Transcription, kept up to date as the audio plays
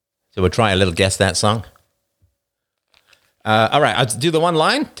So we'll try a little Guess That song. All right, I'll do the one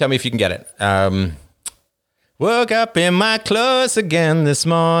line. Tell me if you can get it. Woke up in my clothes again this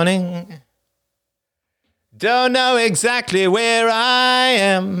morning. Don't know exactly where I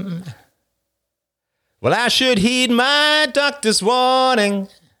am. Well, I should heed my doctor's warning.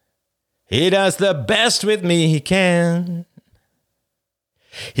 He does the best with me he can.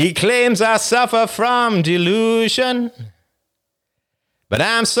 He claims I suffer from delusion, but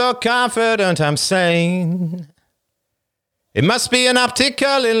I'm so confident I'm sane. It must be an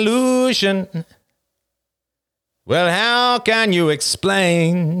optical illusion. Well, how can you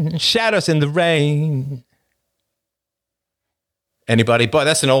explain shadows in the rain? Anybody? Boy,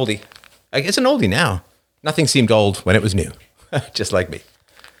 that's an oldie. It's an oldie now. Nothing seemed old when it was new. Just like me.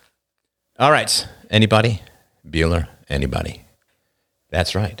 All right. Anybody? Bueller? Anybody?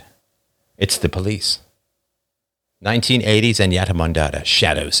 That's right. It's the Police. 1980s and Yatamandata.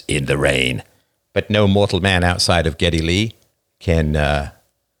 Shadows in the rain. But no mortal man outside of Geddy Lee can...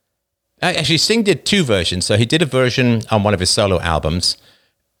 Actually, Sting did two versions. So he did a version on one of his solo albums,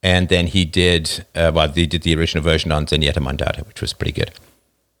 and then he did, he did the original version on Zenyatta Mandata, which was pretty good.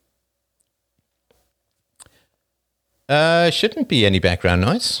 Shouldn't be any background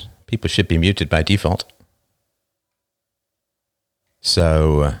noise. People should be muted by default.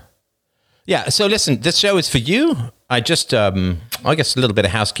 So, so listen, this show is for you. I guess a little bit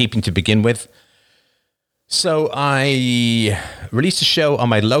of housekeeping to begin with. So I released a show on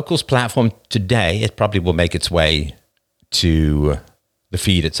my Locals platform today. It probably will make its way to the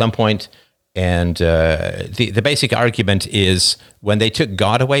feed at some point. And the basic argument is when they took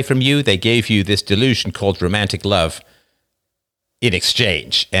God away from you, they gave you this delusion called romantic love in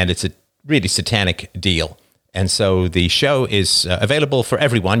exchange. And it's a really satanic deal. And so the show is available for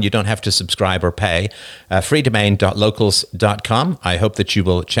everyone. You don't have to subscribe or pay. freedomain.locals.com. I hope that you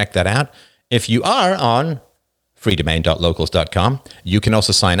will check that out. If you are on freedomain.locals.com, you can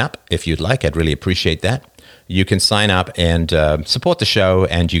also sign up if you'd like. I'd really appreciate that. You can sign up and support the show,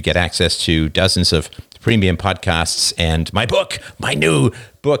 and you get access to dozens of premium podcasts and my book, my new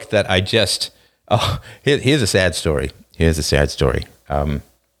book that I just... Oh, here's a sad story.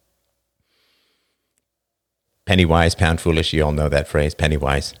 Penny wise, pound foolish. You all know that phrase, penny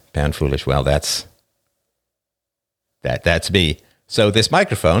wise, pound foolish. Well, that's me. So this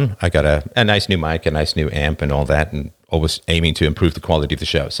microphone, I got a nice new mic, a nice new amp and all that, and always aiming to improve the quality of the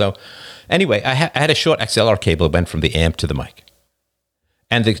show. So anyway, I had a short XLR cable that went from the amp to the mic.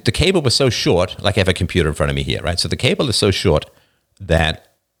 And the cable was so short, like I have a computer in front of me here, right? So the cable is so short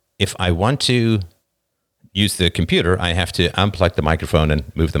that if I want to use the computer, I have to unplug the microphone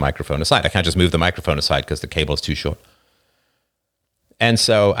and move the microphone aside. I can't just move the microphone aside because the cable is too short. And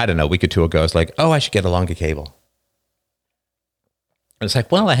so, I don't know, a week or two ago, I was like, I should get a longer cable. And it's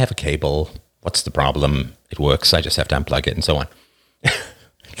like, well, I have a cable. What's the problem? It works. I just have to unplug it and so on.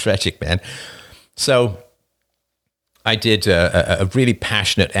 Tragic, man. So I did a really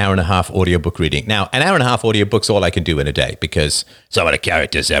passionate hour-and-a-half audiobook reading. Now, an hour-and-a-half audiobook's all I can do in a day because some of the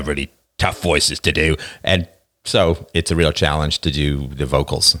characters have really tough voices to do. And so it's a real challenge to do the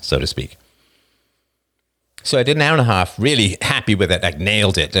vocals, so to speak. So I did an hour-and-a-half, really happy with it. I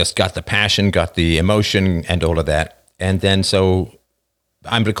nailed it. Just got the passion, got the emotion and all of that. And then so...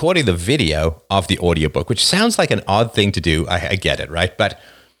 I'm recording the video of the audiobook, which sounds like an odd thing to do. I get it, right? But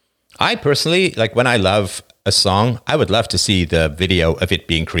I personally, like when I love a song, I would love to see the video of it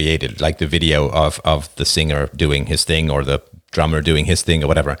being created, like the video of the singer doing his thing or the drummer doing his thing or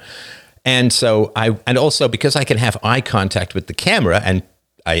whatever. And so and also because I can have eye contact with the camera and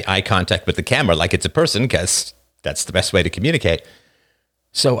eye contact with the camera like it's a person, because that's the best way to communicate.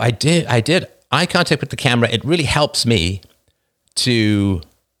 So I did eye contact with the camera. It really helps me to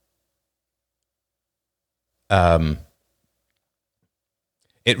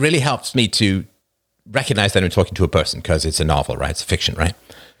recognize that I'm talking to a person because it's a novel, right? It's a fiction, right?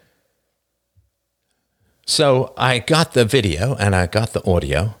 So I got the video and I got the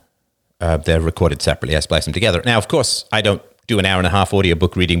audio. They're recorded separately. I splice them together. Now, of course, I don't do an hour-and-a-half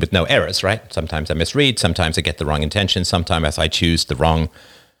audiobook reading with no errors, right? Sometimes I misread. Sometimes I get the wrong intention. Sometimes I choose the wrong...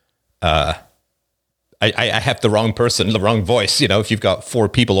 I have the wrong person, the wrong voice. You know, if you've got four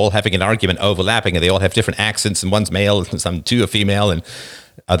people all having an argument overlapping and they all have different accents and one's male and some two are female and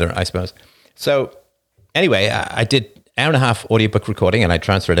other, I suppose. So anyway, I did hour-and-a-half audiobook recording and I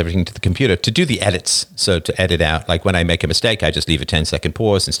transferred everything to the computer to do the edits. So to edit out, like when I make a mistake, I just leave a 10-second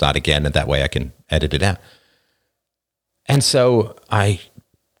pause and start again. And that way I can edit it out. And so I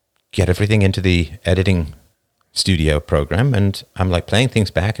get everything into the editing studio program and I'm like playing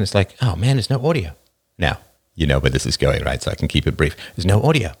things back and it's like, oh man, there's no audio. Now, you know where this is going, right? So I can keep it brief. There's no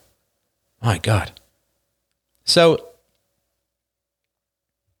audio. My God. So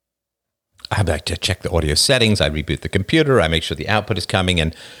I like to check the audio settings. I reboot the computer. I make sure the output is coming,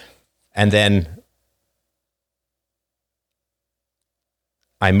 and then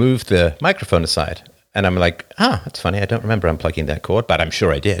I move the microphone aside, and I'm like, that's funny. I don't remember unplugging that cord, but I'm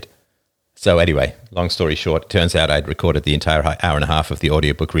sure I did. So anyway, long story short, turns out I'd recorded the entire hour and a half of the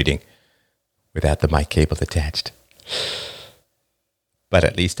audiobook reading without the mic cable attached. But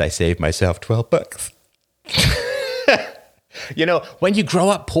at least I saved myself $12. When you grow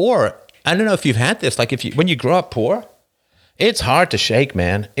up poor, I don't know if you've had this, like when you grow up poor, it's hard to shake,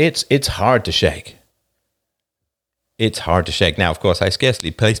 man. It's hard to shake. It's hard to shake. Now, of course, I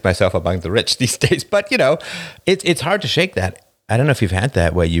scarcely place myself among the rich these days, but, it's hard to shake that. I don't know if you've had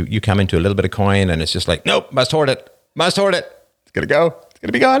that where you come into a little bit of coin and it's just like, nope, must hoard it. It's going to go. It's going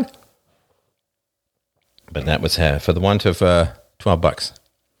to be gone. But that was for the want of $12.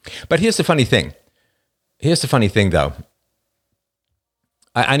 But here's the funny thing. Though.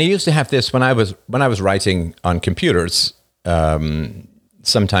 I used to have this when I was writing on computers.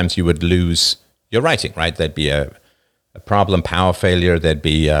 Sometimes you would lose your writing, right? There'd be a problem, power failure. There'd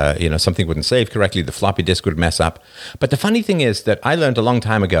be, something wouldn't save correctly. The floppy disk would mess up. But the funny thing is that I learned a long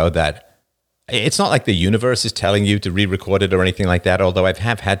time ago that it's not like the universe is telling you to re-record it or anything like that, although I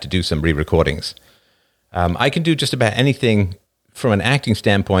have had to do some re-recordings. I can do just about anything from an acting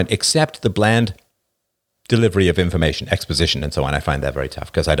standpoint except the bland delivery of information, exposition, and so on. I find that very tough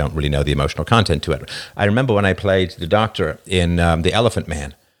because I don't really know the emotional content to it. I remember when I played the doctor in The Elephant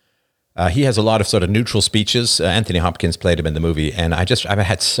Man. He has a lot of sort of neutral speeches. Anthony Hopkins played him in the movie, and I've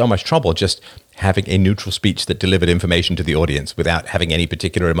had so much trouble just having a neutral speech that delivered information to the audience without having any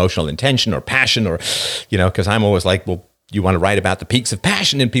particular emotional intention or passion or, because I'm always like, well, you want to write about the peaks of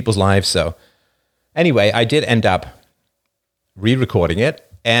passion in people's lives. So anyway, I did end up re-recording it,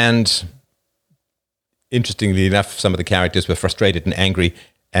 and interestingly enough, some of the characters were frustrated and angry,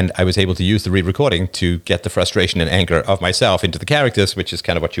 and I was able to use the re-recording to get the frustration and anger of myself into the characters, which is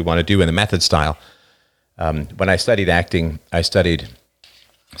kind of what you want to do in the method style. When I studied acting, I studied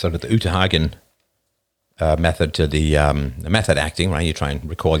sort of the Uta Hagen method to the method acting, right? You try and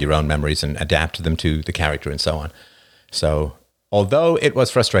recall your own memories and adapt them to the character and so on. So although it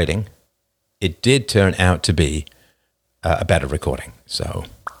was frustrating, it did turn out to be a better recording. So...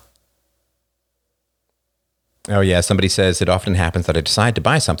 Oh, yeah, somebody says it often happens that I decide to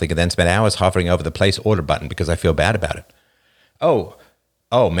buy something and then spend hours hovering over the place order button because I feel bad about it. Oh,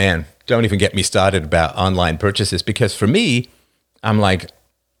 man, don't even get me started about online purchases, because for me, I'm like,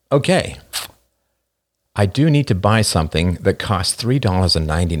 okay, I do need to buy something that costs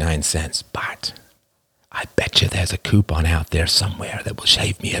 $3.99, but I bet you there's a coupon out there somewhere that will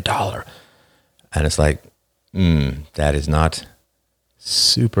shave me $1. And it's like, that is not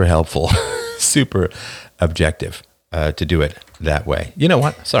super helpful, super objective to do it that way. You know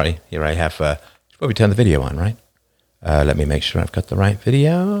what? Sorry. Here I have, before we turn the video on, right? Let me make sure I've got the right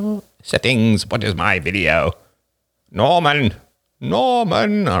video. Settings. What is my video? Norman. All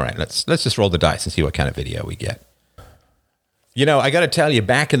right. Let's just roll the dice and see what kind of video we get. I got to tell you,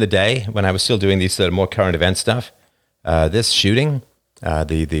 back in the day when I was still doing these more current event stuff, this shooting,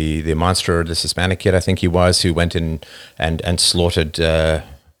 the monster, this Hispanic kid, I think he was, who went in and slaughtered,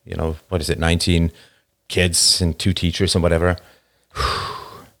 19 kids and 2 teachers and whatever.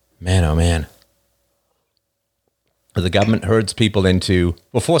 Man, oh man. The government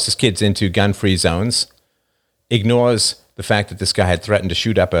forces kids into gun-free zones, ignores the fact that this guy had threatened to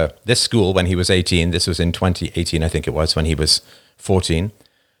shoot up this school when he was 18. This was in 2018, I think it was, when he was 14.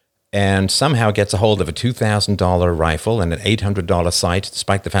 And somehow gets a hold of a $2,000 rifle and an $800 sight,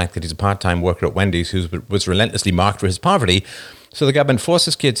 despite the fact that he's a part-time worker at Wendy's who was relentlessly mocked for his poverty. So the government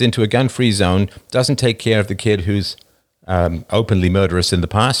forces kids into a gun-free zone, doesn't take care of the kid who's openly murderous in the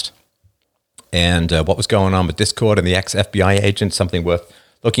past. And what was going on with Discord and the ex-FBI agent, something worth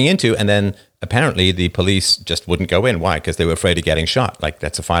looking into. And then apparently the police just wouldn't go in. Why? Because they were afraid of getting shot. Like,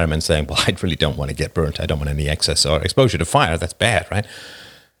 that's a fireman saying, well, I really don't want to get burnt. I don't want any excess or exposure to fire. That's bad, right?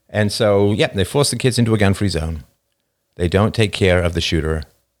 And so, they force the kids into a gun-free zone. They don't take care of the shooter.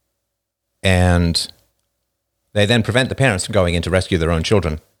 And they then prevent the parents from going in to rescue their own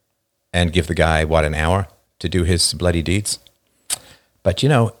children and give the guy, an hour to do his bloody deeds. But,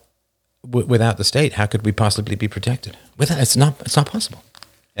 without the state, how could we possibly be protected? It's not possible.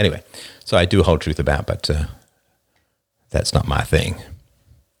 Anyway, so I do hold truth about, but that's not my thing.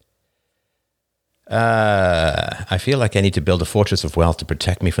 I feel like I need to build a fortress of wealth to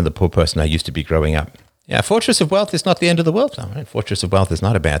protect me from the poor person I used to be growing up. Yeah, fortress of wealth is not the end of the world, though, right? Fortress of wealth is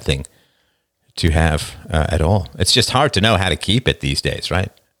not a bad thing to have at all. It's just hard to know how to keep it these days,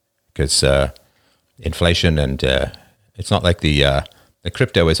 right? because inflation and it's not like the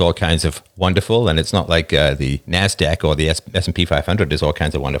crypto is all kinds of wonderful, and it's not like the NASDAQ or the S&P 500 is all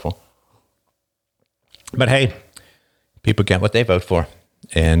kinds of wonderful. But hey, people get what they vote for.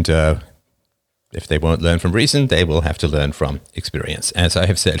 And if they won't learn from reason, they will have to learn from experience, as I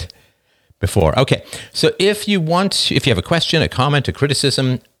have said before. Okay, so if you have a question, a comment, a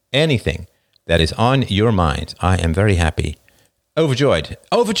criticism, anything that is on your mind, I am very happy, overjoyed,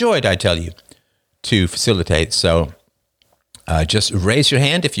 I tell you, to facilitate. So just raise your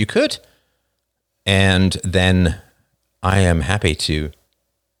hand if you could, and then I am happy to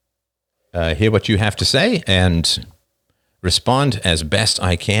hear what you have to say and respond as best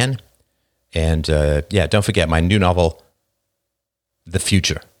I can. And don't forget my new novel, The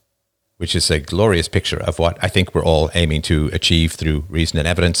Future, which is a glorious picture of what I think we're all aiming to achieve through reason and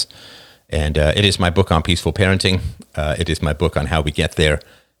evidence. And it is my book on peaceful parenting. It is my book on how we get there.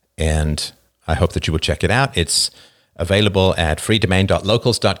 And I hope that you will check it out. It's available at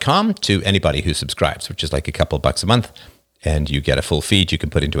freedomain.locals.com to anybody who subscribes, which is like a couple bucks a month. And you get a full feed you can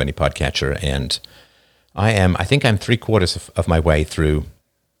put into any podcatcher. And I think I'm 3/4 of my way through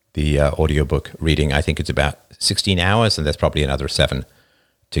the audiobook reading. I think it's about 16 hours, and there's probably another 7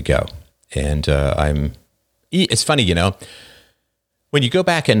 to go. And it's funny, when you go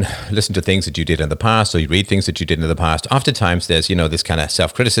back and listen to things that you did in the past, or you read things that you did in the past, oftentimes there's, this kind of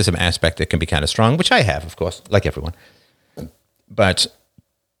self-criticism aspect that can be kind of strong, which I have, of course, like everyone. But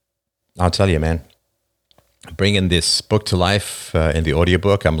I'll tell you, man, bringing this book to life in the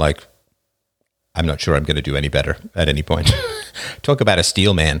audiobook, I'm not sure I'm going to do any better at any point. Talk about a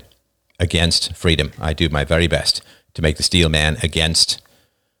steel man against freedom. I do my very best to make the steel man against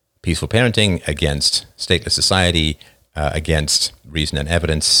peaceful parenting, against stateless society, against reason and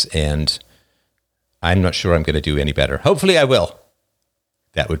evidence, and I'm not sure I'm going to do any better. Hopefully I will.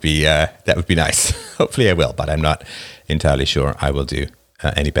 That would be nice. Hopefully I will, but I'm not entirely sure I will do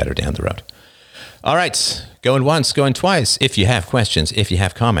any better down the road. All right, going once, going twice. If you have questions, if you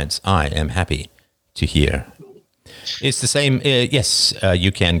have comments, I am happy to hear. It's the same. Yes,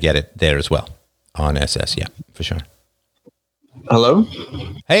 you can get it there as well on SS. Yeah, for sure. Hello.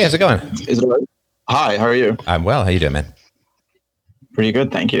 Hey, how's it going? Is it all right? Hi, how are you? I'm well. How you doing, man? Pretty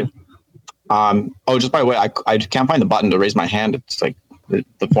good, thank you. Just by the way, I can't find the button to raise my hand. It's like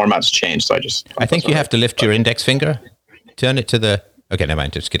the format's changed, so I think you have to lift your index finger, turn it to the. Okay, never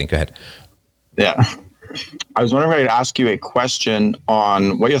mind. Just kidding. Go ahead. Yeah, I was wondering if I could ask you a question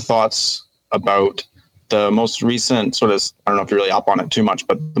on what your thoughts about the most recent sort of. I don't know if you're really up on it too much,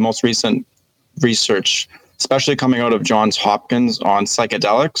 but the most recent research, especially coming out of Johns Hopkins on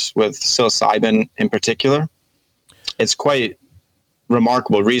psychedelics with psilocybin in particular. It's quite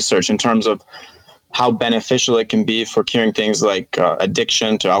remarkable research in terms of how beneficial it can be for curing things like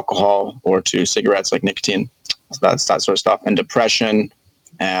addiction to alcohol or to cigarettes like nicotine. So that's that sort of stuff, and depression.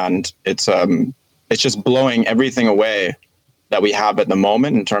 And it's just blowing everything away that we have at the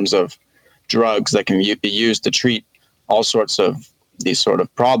moment in terms of drugs that can be used to treat all sorts of these sort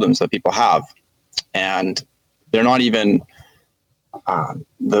of problems that people have. And they're not even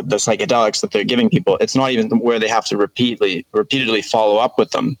the psychedelics that they're giving people. It's not even where they have to repeatedly follow up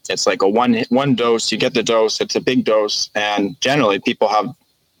with them. It's like a one dose, you get the dose, it's a big dose. And generally people have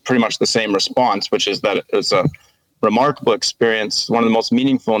pretty much the same response, which is that it's a remarkable experience, one of the most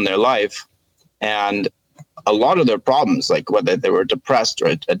meaningful in their life. And a lot of their problems, like whether they were depressed or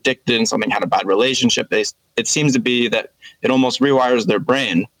addicted and something, had a bad relationship, it seems to be that it almost rewires their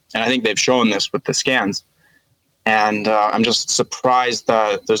brain. And I think they've shown this with the scans. And I'm just surprised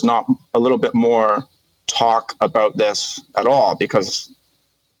that there's not a little bit more talk about this at all, because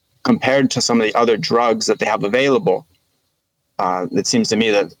compared to some of the other drugs that they have available, it seems to me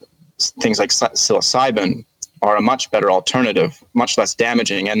that things like psilocybin are a much better alternative, much less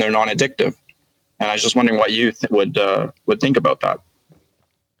damaging, and they're non-addictive. And I was just wondering what you would think about that.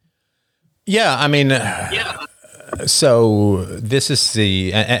 Yeah, I mean, so this is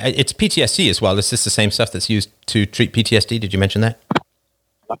it's PTSD as well. Is this the same stuff that's used to treat PTSD? Did you mention that?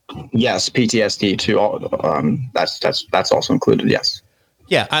 Yes, PTSD too. That's also included. Yes.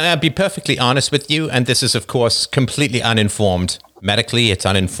 Yeah, and I'll be perfectly honest with you. And this is, of course, completely uninformed medically. It's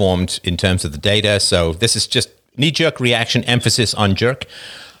uninformed in terms of the data. So this is just knee-jerk reaction, emphasis on jerk.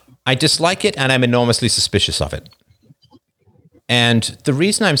 I dislike it, and I'm enormously suspicious of it. And the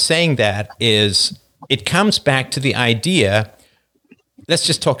reason I'm saying that is it comes back to the idea, let's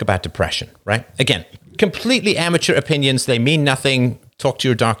just talk about depression, right? Again, completely amateur opinions. They mean nothing. Talk to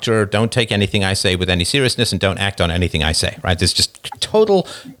your doctor. Don't take anything I say with any seriousness, and don't act on anything I say, right? It's just total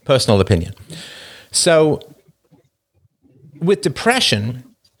personal opinion. So with depression,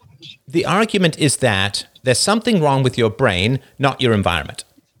 the argument is that there's something wrong with your brain, not your environment.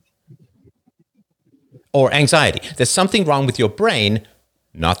 Or anxiety. There's something wrong with your brain,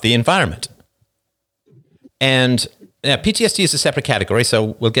 not the environment. And PTSD is a separate category,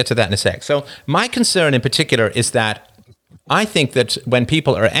 so we'll get to that in a sec. So my concern in particular is that I think that when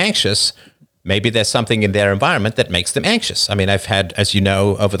people are anxious, maybe there's something in their environment that makes them anxious. I mean, I've had, as you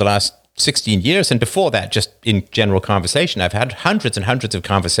know, over the last 16 years, and before that, just in general conversation, I've had hundreds and hundreds of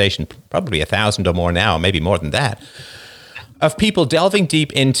conversations, probably 1,000 or more now, maybe more than that, of people delving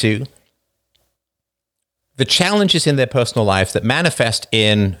deep into the challenges in their personal life that manifest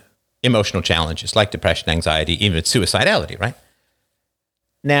in emotional challenges like depression, anxiety, even suicidality, right?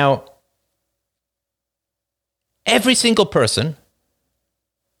 Now, every single person,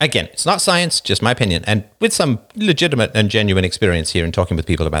 again, it's not science, just my opinion, and with some legitimate and genuine experience here in talking with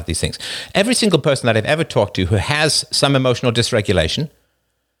people about these things, every single person that I've ever talked to who has some emotional dysregulation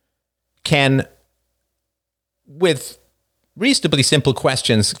can, with reasonably simple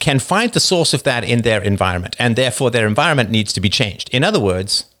questions, can find the source of that in their environment, and therefore their environment needs to be changed. In other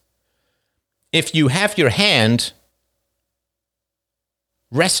words, if you have your hand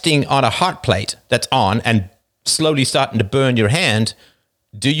resting on a hot plate that's on and slowly starting to burn your hand,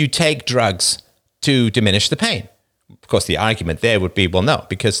 do you take drugs to diminish the pain? Of course, the argument there would be, well, no,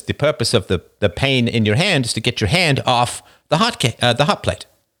 because the purpose of the pain in your hand is to get your hand off the hot plate.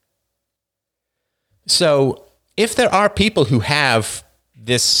 So if there are people who have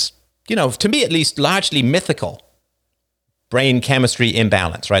this, to me at least, largely mythical brain chemistry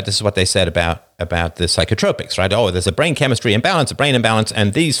imbalance, right? This is what they said about the psychotropics, right? Oh, there's a brain chemistry imbalance, a brain imbalance,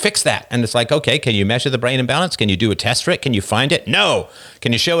 and these fix that. And it's like, okay, can you measure the brain imbalance? Can you do a test for it? Can you find it? No.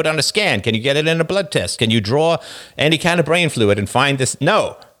 Can you show it on a scan? Can you get it in a blood test? Can you draw any kind of brain fluid and find this?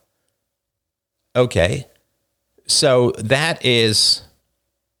 No. Okay. So that is,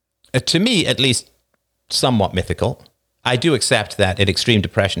 to me at least, somewhat mythical. I do accept that in extreme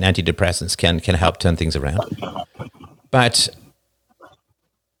depression, antidepressants can help turn things around. But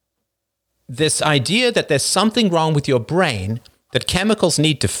this idea that there's something wrong with your brain that chemicals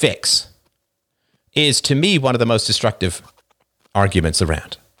need to fix is, to me, one of the most destructive arguments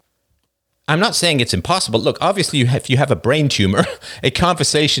around. I'm not saying it's impossible. Look, obviously, if you have a brain tumor, a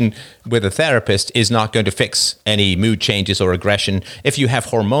conversation with a therapist is not going to fix any mood changes or aggression. If you have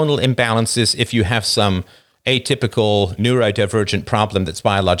hormonal imbalances, if you have some atypical neurodivergent problem that's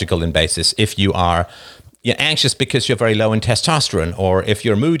biological in basis, if you are anxious because you're very low in testosterone, or if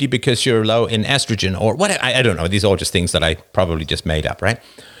you're moody because you're low in estrogen, or what, I don't know. These are all just things that I probably just made up, right?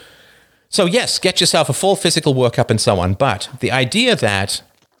 So yes, get yourself a full physical workup and so on. But the idea that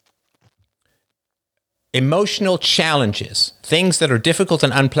emotional challenges, things that are difficult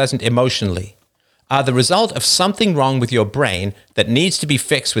and unpleasant emotionally, are the result of something wrong with your brain that needs to be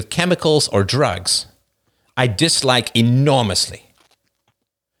fixed with chemicals or drugs, I dislike enormously.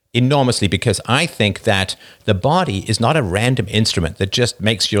 Enormously, because I think that the body is not a random instrument that just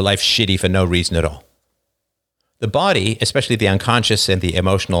makes your life shitty for no reason at all. The body, especially the unconscious and the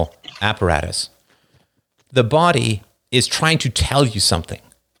emotional apparatus, the body is trying to tell you something.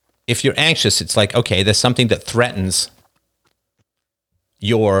 If you're anxious, it's like, okay, there's something that threatens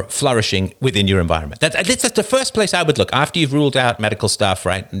your flourishing within your environment. That's the first place I would look. After you've ruled out medical stuff,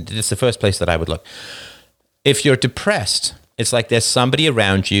 right? It's the first place that I would look. If you're depressed, it's like there's somebody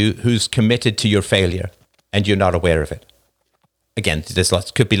around you who's committed to your failure and you're not aware of it. Again,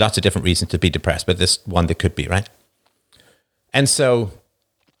 could be lots of different reasons to be depressed, but there's one that could be, right? And so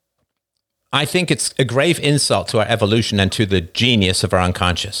I think it's a grave insult to our evolution and to the genius of our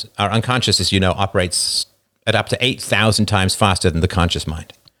unconscious. Our unconscious, as you know, operates at up to 8,000 times faster than the conscious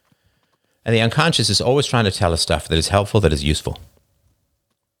mind. And the unconscious is always trying to tell us stuff that is helpful, that is useful.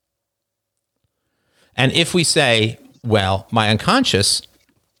 And if we say, well, my unconscious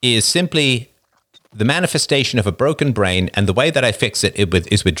is simply the manifestation of a broken brain, and the way that I fix it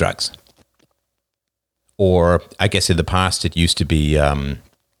is with drugs. Or I guess in the past it used to be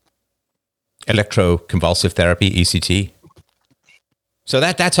electroconvulsive therapy, ECT. So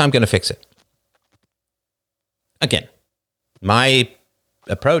that's how I'm going to fix it. Again, my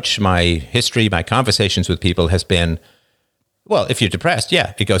approach, my history, my conversations with people has been, well, if you're depressed,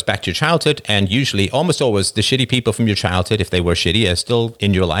 yeah, it goes back to your childhood, and usually, almost always, the shitty people from your childhood, if they were shitty, are still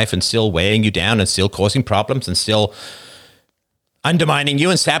in your life and still weighing you down and still causing problems and still undermining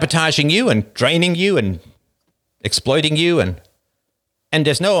you and sabotaging you and draining you and exploiting you, and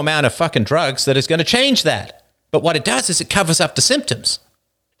there's no amount of fucking drugs that is going to change that. But what it does is it covers up the symptoms.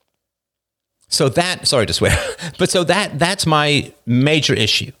 So that, sorry to swear, but so that's my major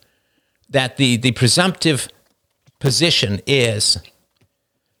issue, that the presumptive position is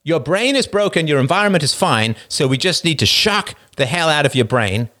Your brain is broken, your environment is fine, so we just need to shock the hell out of your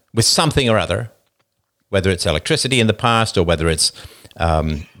brain with something or other, whether it's electricity in the past or whether it's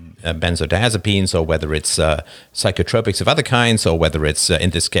benzodiazepines or whether it's psychotropics of other kinds or whether it's,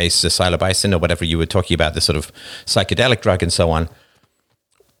 in this case, psilocybin or whatever you were talking about, this sort of psychedelic drug and so on.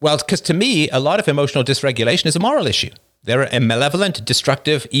 Well, because to me, a lot of emotional dysregulation is a moral issue. There are malevolent,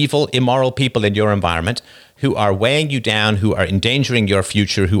 destructive, evil, immoral people in your environment who are weighing you down, who are endangering your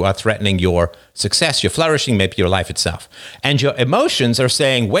future, who are threatening your success, your flourishing, maybe your life itself. And your emotions are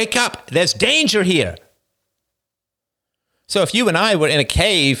saying, wake up, there's danger here. So if you and I were in a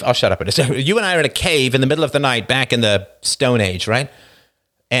cave, I'll shut up. So you and I are in a cave in the middle of the night back in the Stone Age, right?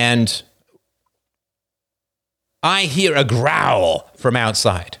 And I hear a growl from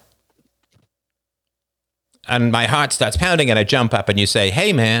outside. And my heart starts pounding and I jump up and you say,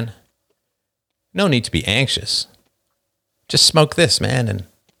 hey, man, no need to be anxious. Just smoke this, man, and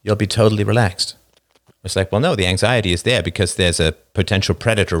you'll be totally relaxed. It's like, well, no, the anxiety is there because there's a potential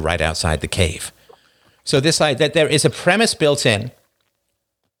predator right outside the cave. So that there is a premise built in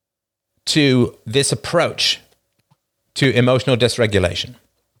to this approach to emotional dysregulation,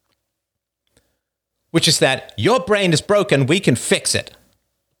 which is that your brain is broken, we can fix it.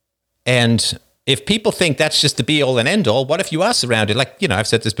 And if people think that's just the be all and end all, what if you are surrounded, like, I've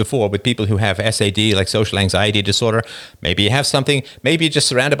said this before, with people who have SAD, like social anxiety disorder, maybe you have something, maybe you're just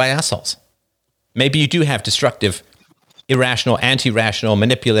surrounded by assholes. Maybe you do have destructive, irrational, anti-rational,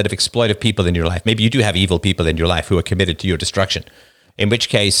 manipulative, exploitive people in your life. Maybe you do have evil people in your life who are committed to your destruction, in which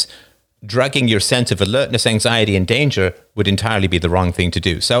case drugging your sense of alertness, anxiety, and danger would entirely be the wrong thing to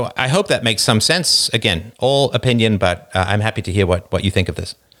do. So I hope that makes some sense. Again, all opinion, but I'm happy to hear what you think of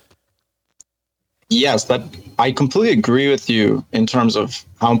this. Yes, I completely agree with you in terms of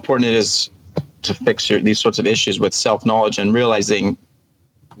how important it is to fix these sorts of issues with self-knowledge and realizing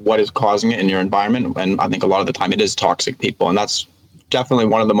what is causing it in your environment. And I think a lot of the time it is toxic people. And that's definitely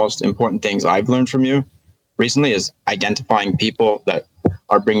one of the most important things I've learned from you recently is identifying people that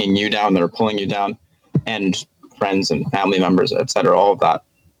are bringing you down, that are pulling you down, and friends and family members, et cetera, all of that.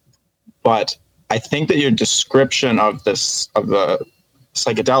 But I think that your description of the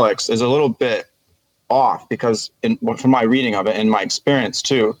psychedelics is a little bit off because from my reading of it and my experience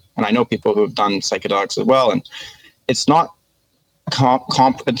too, and I know people who've done psychedelics as well, and it's not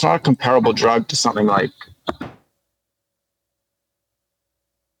it's not a comparable drug to something like.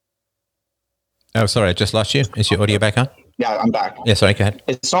 Oh, sorry, I just lost you. Is your audio back on? Yeah, I'm back. Yeah, sorry, go ahead.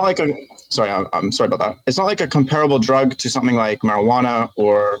 It's not like I'm sorry about that. It's not like a comparable drug to something like marijuana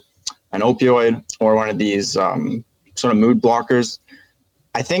or an opioid or one of these sort of mood blockers.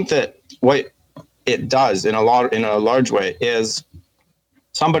 I think that what it does in a large way is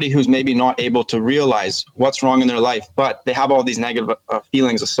somebody who's maybe not able to realize what's wrong in their life, but they have all these negative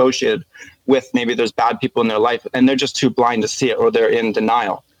feelings associated with maybe there's bad people in their life and they're just too blind to see it or they're in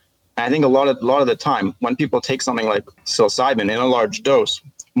denial. And I think a lot of the time when people take something like psilocybin in a large dose,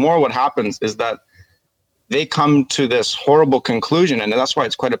 more what happens is that they come to this horrible conclusion, and that's why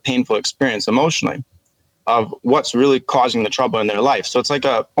it's quite a painful experience emotionally, of what's really causing the trouble in their life. So it's like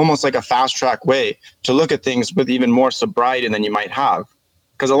almost like a fast track way to look at things with even more sobriety than you might have.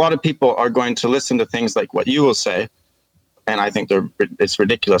 Because a lot of people are going to listen to things like what you will say. And I think it's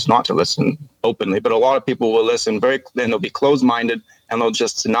ridiculous not to listen openly, but a lot of people will listen and they'll be closed-minded and they'll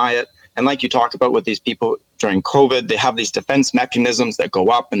just deny it. And like you talked about with these people during COVID, they have these defense mechanisms that go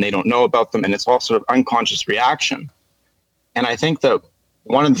up and they don't know about them. And it's all sort of unconscious reaction. And I think that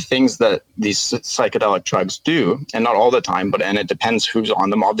one of the things that these psychedelic drugs do, and not all the time, and it depends who's on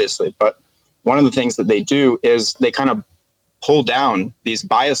them, obviously, but one of the things that they do is they kind of pull down these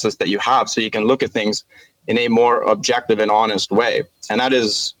biases that you have so you can look at things in a more objective and honest way. And that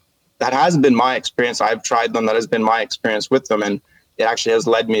has been my experience. I've tried them. That has been my experience with them. And it actually has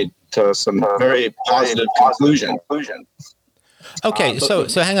led me to some very positive conclusion. Okay, so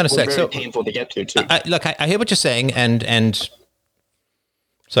hang on a sec. So painful to get to too. Look, I hear what you're saying, and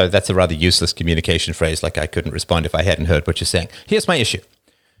so that's a rather useless communication phrase. Like I couldn't respond if I hadn't heard what you're saying. Here's my issue.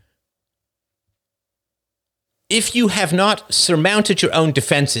 If you have not surmounted your own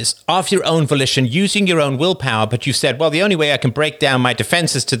defenses of your own volition, using your own willpower, but you said, well, the only way I can break down my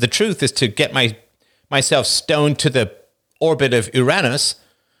defenses to the truth is to get myself stoned to the orbit of Uranus,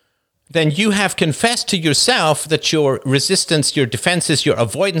 then you have confessed to yourself that your resistance, your defenses, your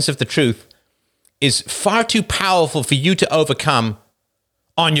avoidance of the truth is far too powerful for you to overcome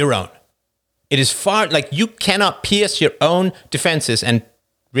on your own. It is you cannot pierce your own defenses. And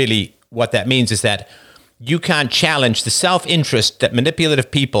really what that means is that you can't challenge the self-interest that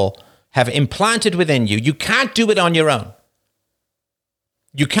manipulative people have implanted within you. You can't do it on your own.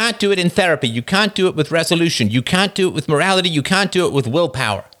 You can't do it in therapy. You can't do it with resolution. You can't do it with morality. You can't do it with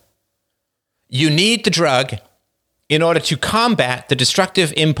willpower. You need the drug in order to combat the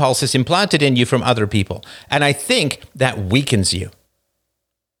destructive impulses implanted in you from other people. And I think that weakens you.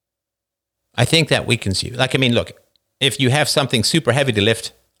 Like, I mean, look, if you have something super heavy to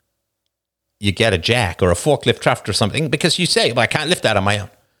lift, you get a jack or a forklift truck or something because you say, well, I can't lift that on my own.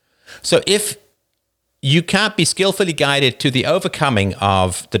 So if you can't be skillfully guided to the overcoming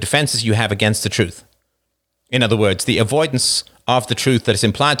of the defenses you have against the truth, in other words, the avoidance of the truth that is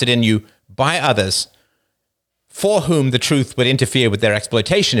implanted in you by others for whom the truth would interfere with their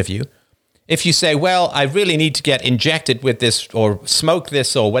exploitation of you, if you say, well, I really need to get injected with this or smoke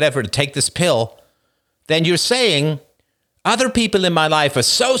this or whatever to take this pill, then you're saying other people in my life are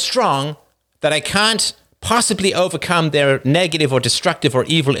so strong that I can't possibly overcome their negative or destructive or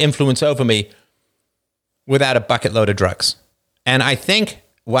evil influence over me without a bucket load of drugs. And I think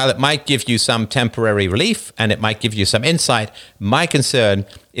while it might give you some temporary relief and it might give you some insight, my concern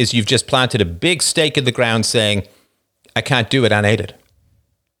is you've just planted a big stake in the ground saying, I can't do it unaided.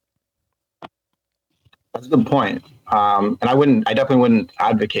 That's a good point. And I definitely wouldn't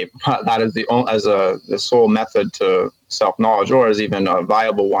advocate that as the sole method to self-knowledge, or as even a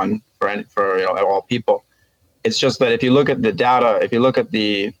viable one for all people. It's just that if you look at the data, if you look at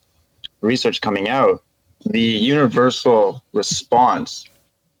the research coming out, the universal response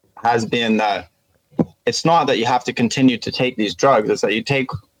has been that it's not that you have to continue to take these drugs. It's that you take,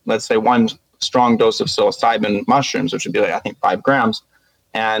 let's say, one strong dose of psilocybin mushrooms, which would be like, I think 5 grams,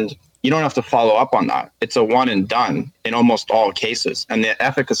 and you don't have to follow up on that. It's a one and done in almost all cases. And the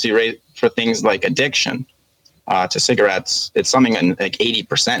efficacy rate for things like addiction to cigarettes, it's something in like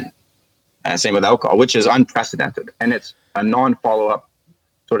 80%. Same with alcohol, which is unprecedented. And it's a non-follow-up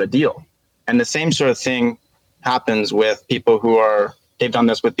sort of deal. And the same sort of thing happens with people they've done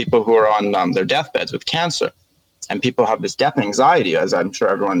this with people who are on their deathbeds with cancer. And people have this death anxiety, as I'm sure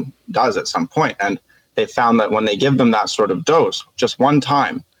everyone does at some point. And they found that when they give them that sort of dose, just one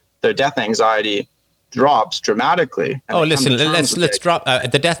time, their death anxiety drops dramatically. Oh, listen, let's drop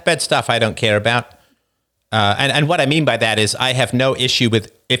the deathbed stuff. I don't care about. And what I mean by that is I have no issue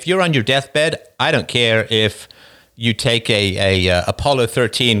with, if you're on your deathbed, I don't care if you take a Apollo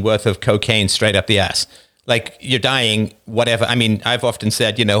 13 worth of cocaine straight up the ass. Like, you're dying, whatever. I mean, I've often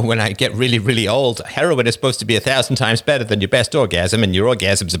said, when I get really, really old, heroin is supposed to be 1,000 times better than your best orgasm, and your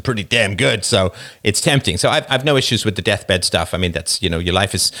orgasms are pretty damn good, so it's tempting. So I've no issues with the deathbed stuff. I mean, that's, your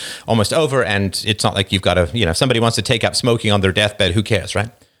life is almost over, and it's not like you've got to, if somebody wants to take up smoking on their deathbed, who cares, right?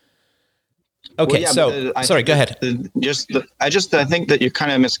 Okay, sorry, go ahead. I think that you're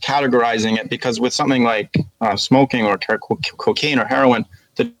kind of miscategorizing it, because with something like smoking or cocaine or heroin,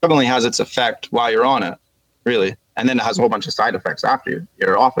 the drug only has its effect while you're on it, really, and then it has a whole bunch of side effects after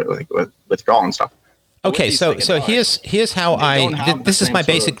you're off it, like with withdrawal and stuff. Okay, so here's how this is my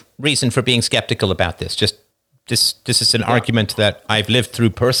basic reason for being skeptical about this. Just this is an argument that I've lived through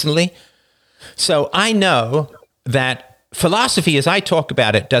personally. So I know that philosophy, as I talk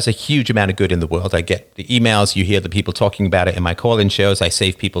about it, does a huge amount of good in the world. I get the emails, you hear the people talking about it in my call-in shows.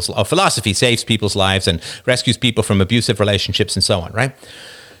 Philosophy saves people's lives and rescues people from abusive relationships and so on, right?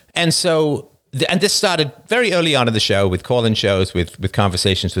 And so, and this started very early on in the show with call-in shows, with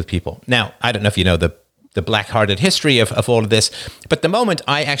conversations with people. Now, I don't know if you know the black-hearted history of all of this, but the moment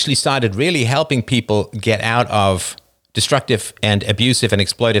I actually started really helping people get out of destructive and abusive and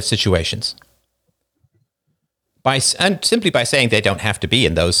exploitive situations, simply by saying they don't have to be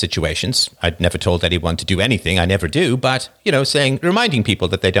in those situations. I'd never told anyone to do anything. I never do. But, reminding people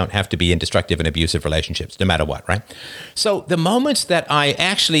that they don't have to be in destructive and abusive relationships, no matter what, right? So the moment that I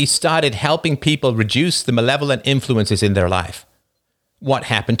actually started helping people reduce the malevolent influences in their life, what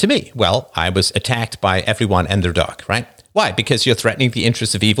happened to me? Well, I was attacked by everyone and their dog, right? Why? Because you're threatening the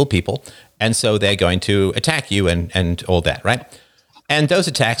interests of evil people. And so they're going to attack you and all that, right? And those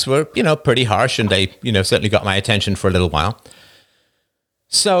attacks were, pretty harsh, and they, certainly got my attention for a little while.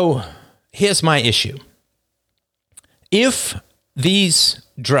 So here's my issue. If these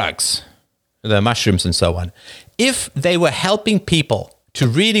drugs, the mushrooms and so on, if they were helping people to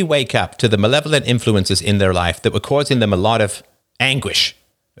really wake up to the malevolent influences in their life that were causing them a lot of anguish,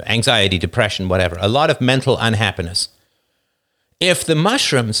 anxiety, depression, whatever, a lot of mental unhappiness, if the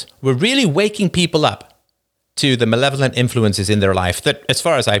mushrooms were really waking people up to the malevolent influences in their life that, as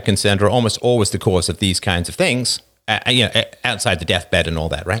far as I'm concerned, are almost always the cause of these kinds of things, outside the deathbed and all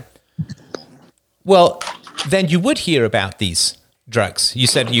that, right? Well, then you would hear about these drugs. You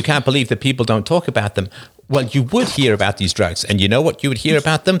said you can't believe that people don't talk about them. Well, you would hear about these drugs, and you know what you would hear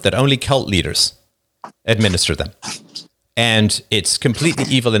about them? That only cult leaders administer them. and it's completely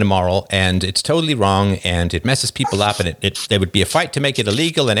evil and immoral, and it's totally wrong, and it messes people up, and there would be a fight to make it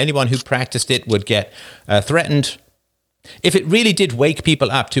illegal, and anyone who practiced it would get threatened. If it really did wake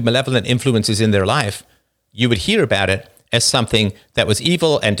people up to malevolent influences in their life, you would hear about it as something that was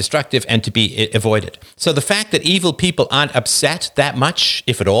evil and destructive and to be avoided. So the fact that evil people aren't upset that much,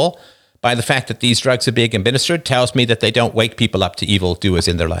 if at all, by the fact that these drugs are being administered tells me that they don't wake people up to evil doers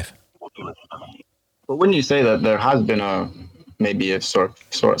in their life. But wouldn't you say that there has been maybe a sort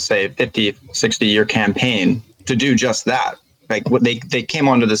of say 50, 60-year campaign to do just that? Like what they came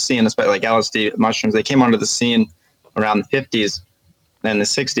onto the scene, especially like LSD mushrooms, they came onto the scene around the 50s and the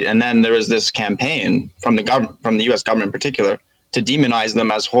 60s, and then there was this campaign from the government, from the U.S. government in particular, to demonize them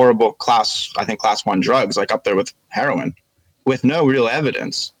as horrible class 1 drugs, like up there with heroin, with no real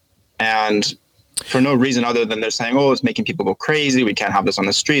evidence, and for no reason other than they're saying, "Oh, it's making people go crazy. We can't have this on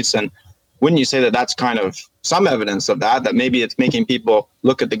the streets." And wouldn't you say that that's kind of some evidence of that maybe it's making people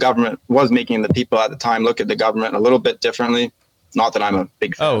look at the government, was making the people at the time look at the government a little bit differently? Not that I'm a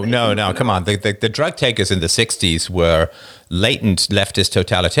big fan. Oh, no, come on. The drug takers in the 60s were latent leftist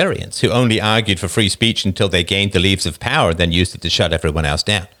totalitarians who only argued for free speech until they gained the leaves of power, then used it to shut everyone else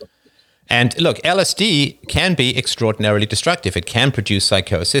down. And look, LSD can be extraordinarily destructive. It can produce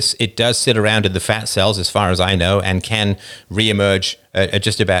psychosis. It does sit around in the fat cells, as far as I know, and can reemerge at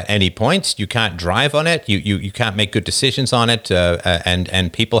just about any point. You can't drive on it. You can't make good decisions on it.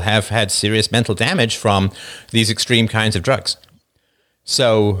 And people have had serious mental damage from these extreme kinds of drugs.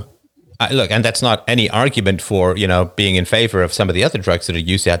 So, look, and that's not any argument for, being in favor of some of the other drugs that are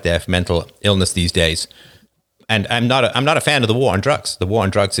used out there for mental illness these days. And I'm not a fan of the war on drugs. The war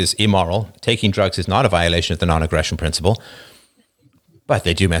on drugs is immoral. Taking drugs is not a violation of the non-aggression principle, but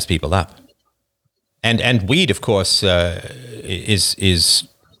they do mess people up. And weed, of course, is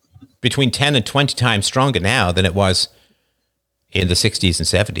between 10 and 20 times stronger now than it was in the 60s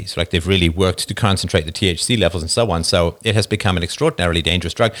and 70s. Like, they've really worked to concentrate the THC levels and so on. So it has become an extraordinarily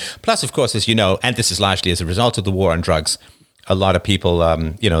dangerous drug. Plus, of course, as you know, and this is largely as a result of the war on drugs, a lot of people,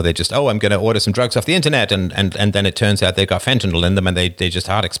 they just, I'm going to order some drugs off the internet. And then it turns out they've got fentanyl in them and they just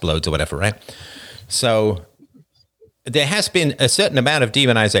heart explodes or whatever, right? So there has been a certain amount of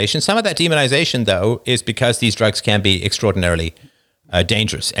demonization. Some of that demonization, though, is because these drugs can be extraordinarily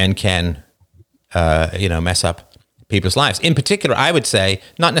dangerous and can, mess up people's lives. In particular, I would say,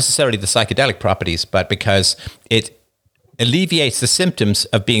 not necessarily the psychedelic properties, but because it alleviates the symptoms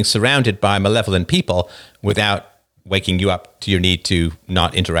of being surrounded by malevolent people without waking you up to your need to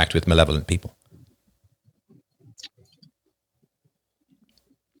not interact with malevolent people.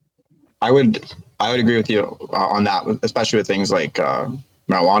 I would agree with you on that, especially with things like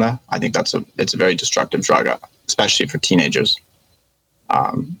marijuana. I think it's a very destructive drug, especially for teenagers.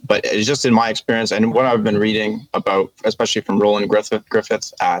 But it's just in my experience and what I've been reading about, especially from Roland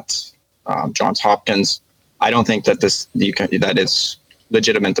Griffiths at Johns Hopkins, I don't think that that it's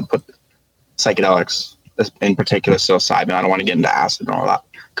legitimate to put psychedelics, in particular psilocybin. I don't want to get into acid and all that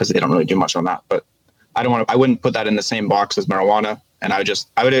because they don't really do much on that. But I wouldn't put that in the same box as marijuana. And I just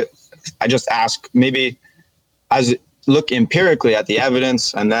ask, maybe look empirically at the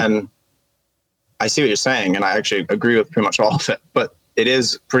evidence, and then I see what you're saying, and I actually agree with pretty much all of it. But it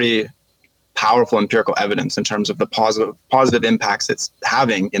is pretty powerful empirical evidence in terms of the positive impacts it's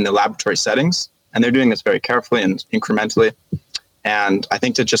having in the laboratory settings. And they're doing this very carefully and incrementally. And I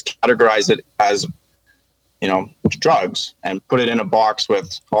think to just categorize it as, drugs and put it in a box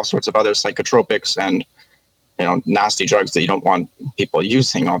with all sorts of other psychotropics and, nasty drugs that you don't want people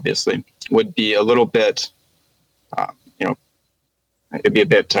using, obviously, would be a little bit, it'd be a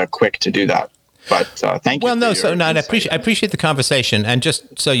bit quick to do that. But thank you. Well, I appreciate the conversation. And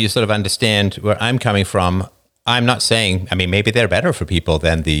just so you sort of understand where I'm coming from, I'm not saying, maybe they're better for people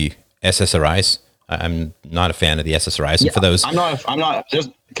than the SSRIs. I'm not a fan of the SSRIs. And for those, I'm not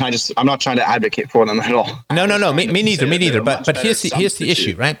trying to advocate for them at all. No. Me neither. But here's the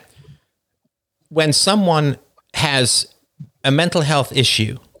issue, right? When someone has a mental health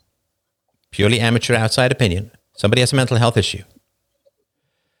issue, purely amateur outside opinion, somebody has a mental health issue,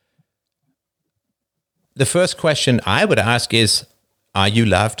 the first question I would ask is, are you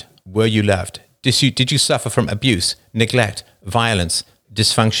loved? Were you loved? Did you suffer from abuse, neglect, violence,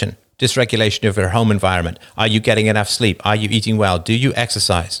 dysfunction, dysregulation of your home environment? Are you getting enough sleep? Are you eating well? Do you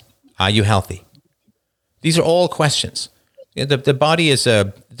exercise? Are you healthy? These are all questions. The body is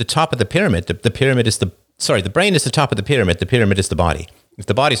the top of the pyramid. The pyramid is the brain is the top of the pyramid. The pyramid is the body. If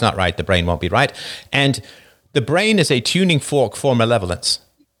the body's not right, the brain won't be right. And the brain is a tuning fork for malevolence.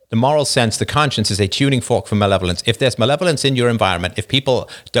 The moral sense, the conscience, is a tuning fork for malevolence. If there's malevolence in your environment, if people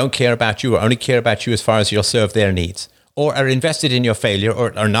don't care about you or only care about you as far as you'll serve their needs, or are invested in your failure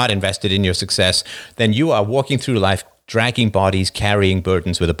or are not invested in your success, then you are walking through life dragging bodies, carrying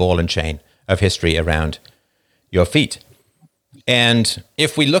burdens with a ball and chain of history around your feet. And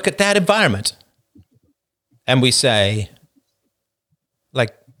if we look at that environment and we say,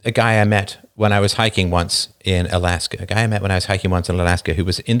 like a guy I met when I was hiking once in Alaska, who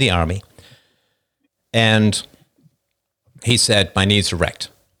was in the Army, and he said, my knees are wrecked.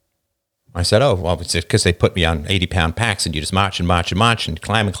 I said, oh, well, it's because they put me on 80-pound packs and you just march and march and march and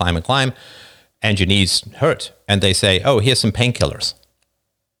climb and climb and climb, and your knees hurt. And they say, oh, here's some painkillers.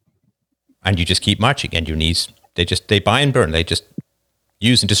 And you just keep marching, and your knees, they buy and burn. They just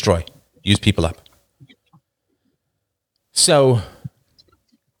use and destroy, use people up. So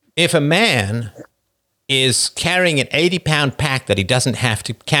if a man is carrying an 80-pound pack that he doesn't have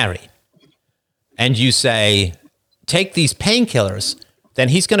to carry, and you say, take these painkillers, then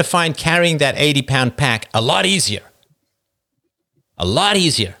he's going to find carrying that 80-pound pack a lot easier. A lot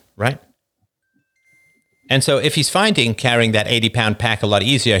easier, right? And so if he's finding carrying that 80-pound pack a lot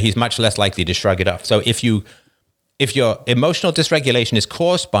easier, he's much less likely to shrug it off. So if your emotional dysregulation is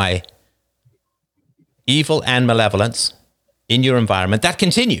caused by evil and malevolence in your environment, that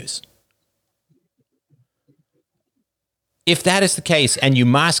continues. If that is the case and you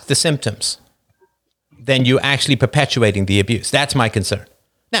mask the symptoms, then you're actually perpetuating the abuse. That's my concern.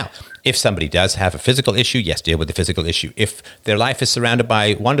 Now, if somebody does have a physical issue, yes, deal with the physical issue. If their life is surrounded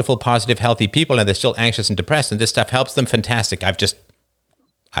by wonderful, positive, healthy people and they're still anxious and depressed and this stuff helps them, fantastic.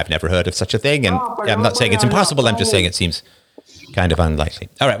 I've never heard of such a thing, and I'm not saying it's impossible. I'm just saying it seems kind of unlikely.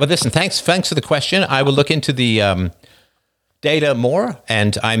 All right, well, listen, thanks for the question. I will look into the data more,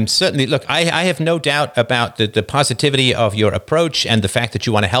 and I'm certainly, look, I have no doubt about the positivity of your approach and the fact that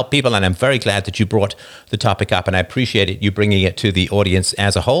you want to help people, and I'm very glad that you brought the topic up, and I appreciate it, you bringing it to the audience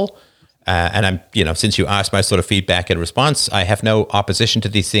as a whole. And I'm, since you asked my sort of feedback and response, I have no opposition to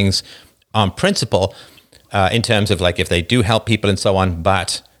these things on principle, in terms of like if they do help people and so on,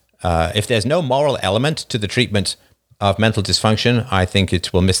 but if there's no moral element to the treatment of mental dysfunction, I think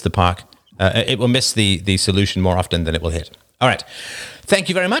it will miss the park. It will miss the solution more often than it will hit. All right. Thank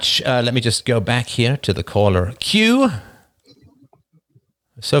you very much. Let me just go back here to the caller queue.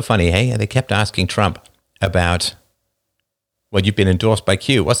 So funny, hey? They kept asking Trump about, well, you've been endorsed by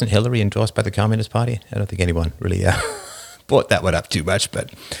Q. Wasn't Hillary endorsed by the Communist Party? I don't think anyone really brought that one up too much,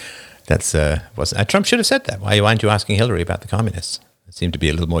 but that's wasn't. Trump should have said that. Why aren't you asking Hillary about the communists? It seemed to be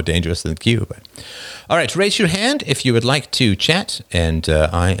a little more dangerous than Q. But all right, raise your hand if you would like to chat, and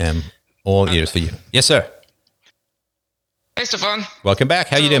I am all ears for you. Yes, sir. Hey, Stefan. Welcome back.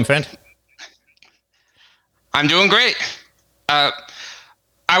 How you doing, friend? I'm doing great. I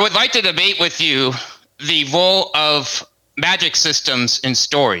would like to debate with you the role of magic systems in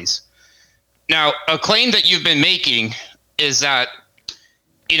stories. Now, a claim that you've been making is that,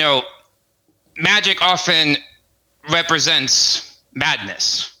 magic often represents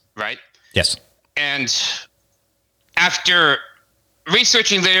madness, right? Yes. And after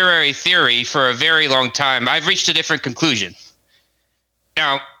researching literary theory for a very long time, I've reached a different conclusion.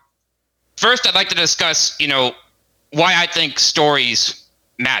 Now, first, I'd like to discuss, why I think stories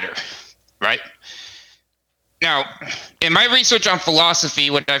matter, right? Now, in my research on philosophy,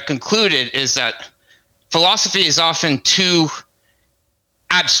 what I've concluded is that philosophy is often too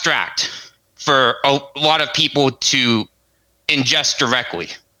abstract for a lot of people to ingest directly.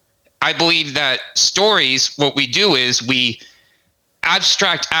 I believe that stories, what we do is we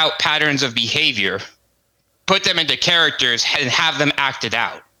abstract out patterns of behavior, put them into characters, and have them acted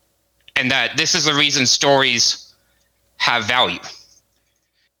out. And that this is the reason stories have value.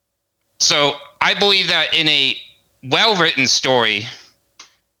 So I believe that in a well-written story,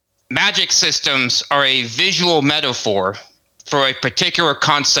 magic systems are a visual metaphor for a particular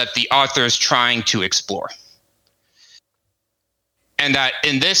concept the author is trying to explore. And that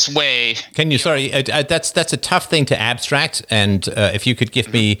in this way... That's a tough thing to abstract. And if you could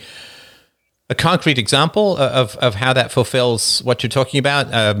give me a concrete example of how that fulfills what you're talking about.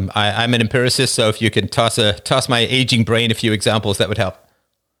 I'm an empiricist, so if you can toss my aging brain a few examples, that would help.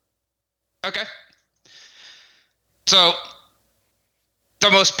 Okay. So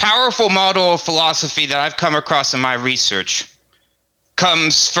the most powerful model of philosophy that I've come across in my research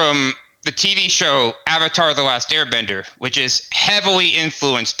comes from the TV show Avatar: The Last Airbender, which is heavily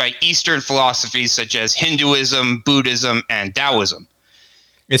influenced by Eastern philosophies such as Hinduism, Buddhism, and Taoism.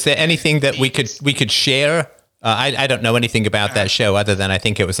 Is there anything that we could share? I don't know anything about that show other than I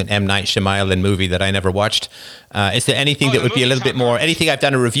think it was an M. Night Shyamalan movie that I never watched. Is there anything that would be a little bit more, anything I've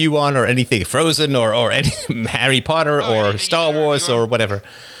done a review on, or anything Frozen or any Harry Potter or Star Wars or whatever?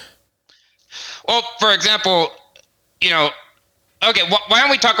 Well, for example, Okay, why don't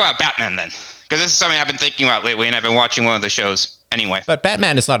we talk about Batman then? Because this is something I've been thinking about lately, and I've been watching one of the shows anyway. But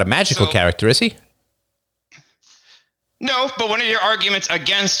Batman is not a magical character, is he? No, but one of your arguments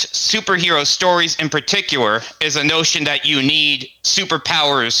against superhero stories in particular is a notion that you need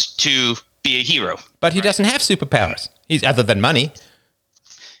superpowers to be a hero. But he doesn't have superpowers. He's other than money.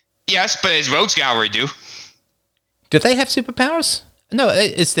 Yes, but his rogues gallery do. Do they have superpowers? No,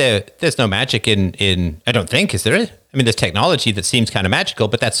 there's no magic in I don't think, is there? I mean, there's technology that seems kind of magical,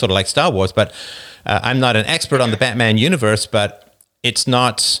 but that's sort of like Star Wars. But I'm not an expert on the Batman universe, but it's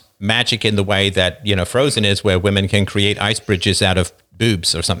not magic in the way that, Frozen is, where women can create ice bridges out of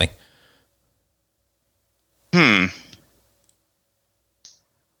boobs or something.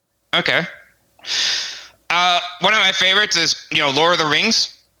 Okay. One of my favorites is, Lord of the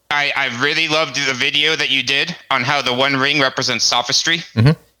Rings. I really loved the video that you did on how the One Ring represents sophistry.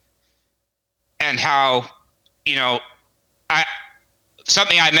 Mm-hmm. And how,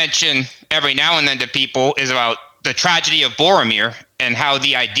 something I mention every now and then to people is about the tragedy of Boromir, and how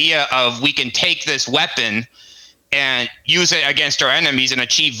the idea of we can take this weapon and use it against our enemies and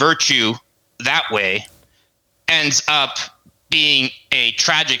achieve virtue that way ends up being a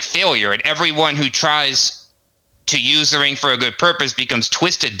tragic failure. And everyone who tries to use the ring for a good purpose becomes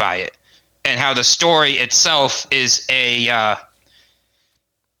twisted by it. And how the story itself is a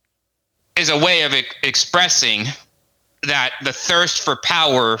way of expressing that the thirst for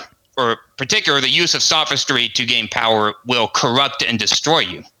power, or particularly the use of sophistry to gain power, will corrupt and destroy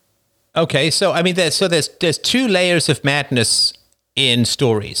you. Okay, so I mean, there's two layers of madness in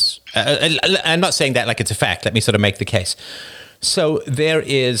stories. I'm not saying that like it's a fact. Let me sort of make the case. So there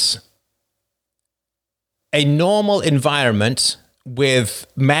is a normal environment with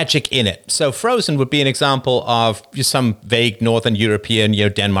magic in it. So Frozen would be an example of some vague Northern European,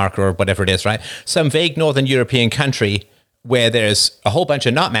 Denmark or whatever it is, right? Some vague Northern European country where there's a whole bunch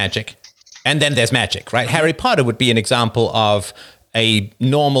of not magic, and then there's magic, right? Harry Potter would be an example of a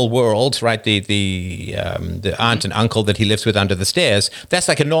normal world, right? The aunt and uncle that he lives with under the stairs, that's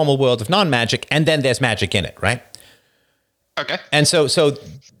like a normal world of non-magic, and then there's magic in it, right? Okay. And so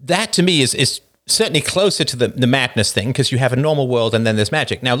that to me is certainly closer to the madness thing, because you have a normal world and then there's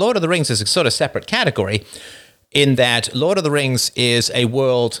magic. Now, Lord of the Rings is a sort of separate category in that Lord of the Rings is a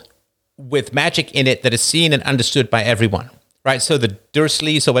world with magic in it that is seen and understood by everyone, right? So the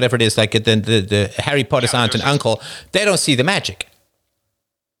Dursleys or whatever it is, like the Harry Potter's aunt and uncle, they don't see the magic.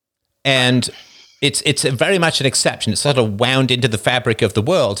 And it's very much an exception. It's sort of wound into the fabric of the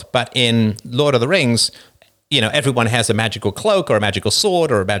world. But in Lord of the Rings, everyone has a magical cloak or a magical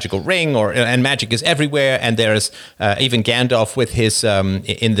sword or a magical ring, and magic is everywhere. And there's even Gandalf with his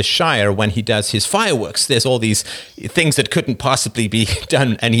in the Shire when he does his fireworks. There's all these things that couldn't possibly be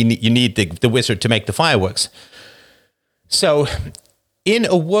done, and you need the wizard to make the fireworks. So, in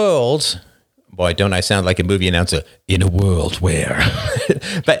a world, boy, don't I sound like a movie announcer? In a world where,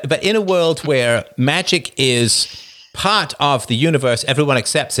 but in a world where magic is part of the universe, everyone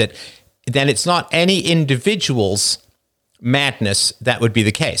accepts it, then it's not any individual's madness that would be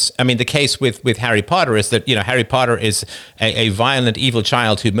the case. I mean, the case with Harry Potter is that, Harry Potter is a violent, evil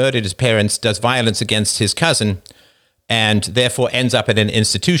child who murdered his parents, does violence against his cousin, and therefore ends up in an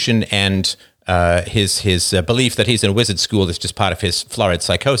institution, and his belief that he's in a wizard school is just part of his florid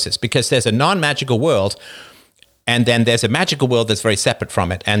psychosis, because there's a non-magical world, and then there's a magical world that's very separate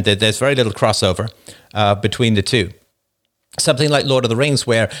from it, and there's very little crossover between the two. Something like Lord of the Rings,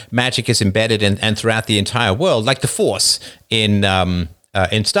 where magic is embedded and throughout the entire world, like the Force in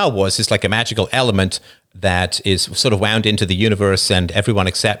Star Wars, is like a magical element that is sort of wound into the universe and everyone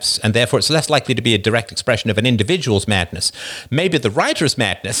accepts, and therefore it's less likely to be a direct expression of an individual's madness. Maybe the writer's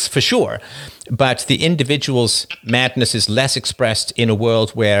madness, for sure, but the individual's madness is less expressed in a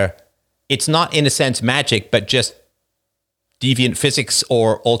world where it's not, in a sense, magic, but just deviant physics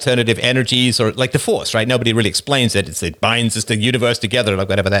or alternative energies, or like the Force, right? Nobody really explains it. It binds the universe together, like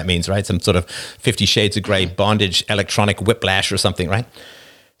whatever that means, right? Some sort of 50 Shades of Grey bondage, electronic whiplash or something, right?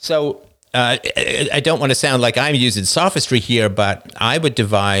 So I don't want to sound like I'm using sophistry here, but I would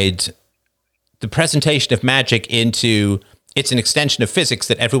divide the presentation of magic into it's an extension of physics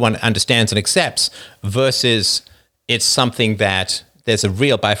that everyone understands and accepts versus it's something that there's a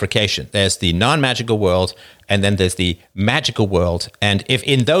real bifurcation. There's the non-magical world, and then there's the magical world. And if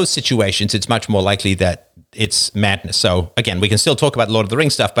in those situations, it's much more likely that it's madness. So again, we can still talk about Lord of the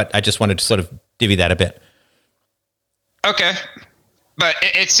Rings stuff, but I just wanted to sort of divvy that a bit. Okay. But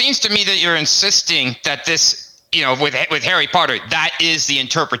it seems to me that you're insisting that this, with Harry Potter, that is the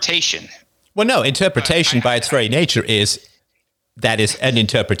interpretation. Well, no, interpretation by its very nature is an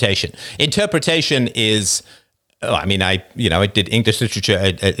interpretation. Interpretation is I mean, I did English literature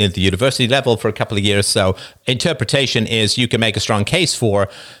at the university level for a couple of years. So interpretation is you can make a strong case for,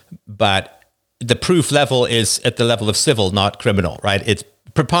 but the proof level is at the level of civil, not criminal, right? It's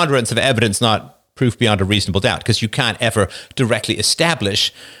preponderance of evidence, not proof beyond a reasonable doubt, because you can't ever directly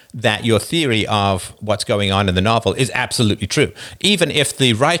establish that your theory of what's going on in the novel is absolutely true. Even if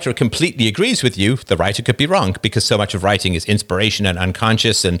the writer completely agrees with you, the writer could be wrong, because so much of writing is inspiration and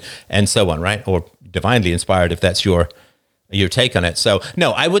unconscious and so on, right? Or divinely inspired, if that's your take on it. So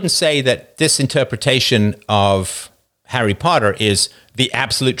no, I wouldn't say that this interpretation of Harry Potter is the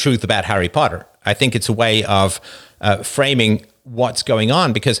absolute truth about Harry Potter. I think it's a way of framing what's going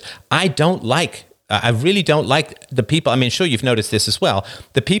on, because I really don't like the people. I mean, sure, you've noticed this as well.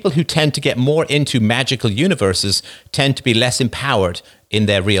 The people who tend to get more into magical universes tend to be less empowered in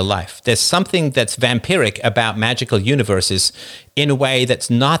their real life. There's something that's vampiric about magical universes in a way that's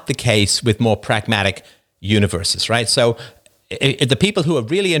not the case with more pragmatic universes, right? So the people who are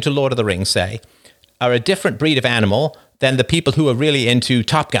really into Lord of the Rings, say, are a different breed of animal than the people who are really into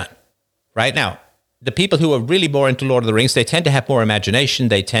Top Gun, right? Now, the people who are really more into Lord of the Rings, they tend to have more imagination,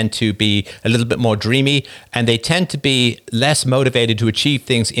 they tend to be a little bit more dreamy, and they tend to be less motivated to achieve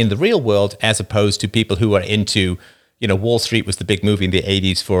things in the real world, as opposed to people who are into, Wall Street was the big movie in the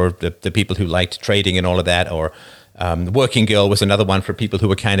 80s for the people who liked trading and all of that, or Working Girl was another one for people who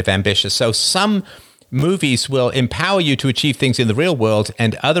were kind of ambitious. So some movies will empower you to achieve things in the real world,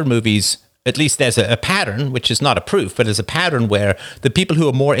 and other movies, at least there's a pattern, which is not a proof, but there's a pattern where the people who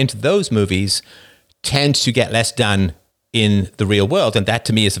are more into those movies tend to get less done in the real world. And that,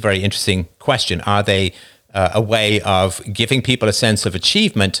 to me, is a very interesting question. Are they a way of giving people a sense of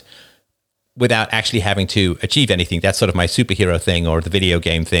achievement without actually having to achieve anything? That's sort of my superhero thing, or the video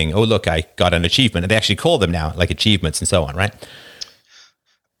game thing. Oh, look, I got an achievement. And they actually call them now like achievements and so on, right?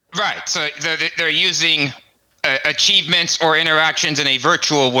 Right. So they're using achievements or interactions in a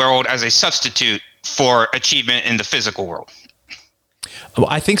virtual world as a substitute for achievement in the physical world. Well,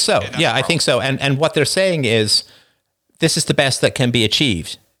 I think so. Yeah, I think so. And what they're saying is, this is the best that can be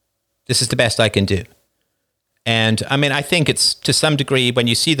achieved. This is the best I can do. And I mean, I think it's to some degree, when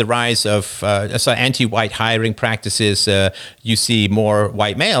you see the rise of anti-white hiring practices, you see more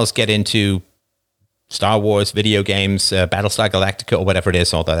white males get into Star Wars, video games, Battlestar Galactica, or whatever it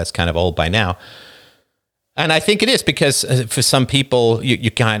is, although that's kind of old by now. And I think it is because for some people,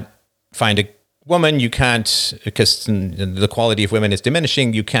 you can't find a woman, you can't, because the quality of women is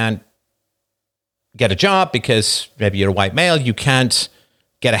diminishing, you can't get a job because maybe you're a white male, you can't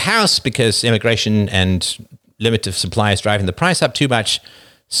get a house because immigration and limited supply is driving the price up too much,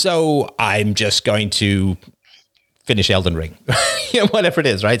 so I'm just going to finish Elden Ring, whatever it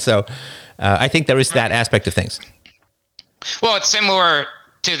is, right? So I think there is that aspect of things. Well, it's similar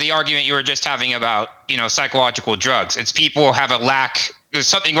to the argument you were just having about, psychological drugs. It's people have a lack, there's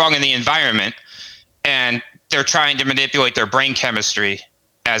something wrong in the environment, and they're trying to manipulate their brain chemistry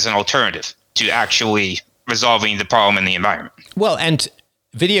as an alternative to actually resolving the problem in the environment. Well, and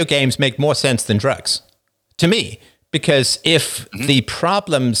video games make more sense than drugs, to me, because if the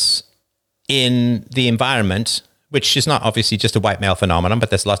problems in the environment, which is not obviously just a white male phenomenon, but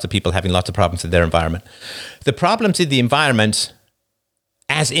there's lots of people having lots of problems in their environment, the problems in the environment,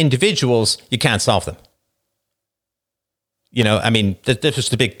 as individuals, you can't solve them. I mean, this was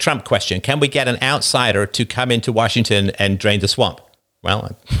the big Trump question. Can we get an outsider to come into Washington and drain the swamp?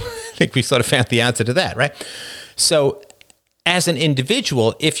 Well, I think we sort of found the answer to that, right? So as an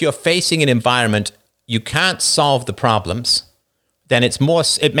individual, if you're facing an environment, you can't solve the problems, then it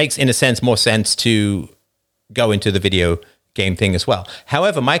makes, in a sense, more sense to go into the video game thing as well.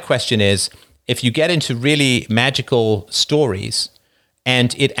 However, my question is, if you get into really magical stories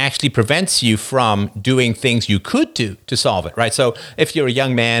and it actually prevents you from doing things you could do to solve it, right? So if you're a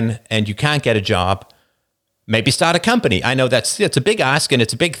young man and you can't get a job, maybe start a company. I know it's a big ask and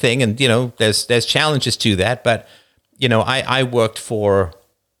it's a big thing, and there's challenges to that. But I worked for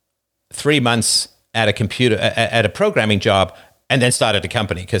 3 months at a programming job, and then started a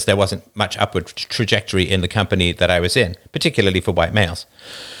company because there wasn't much upward trajectory in the company that I was in, particularly for white males.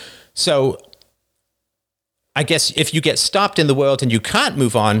 So I guess if you get stopped in the world and you can't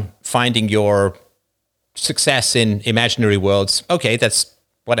move on finding your success in imaginary worlds, okay, that's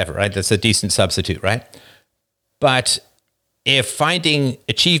whatever, right? That's a decent substitute, right? But if finding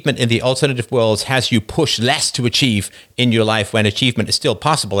achievement in the alternative worlds has you push less to achieve in your life when achievement is still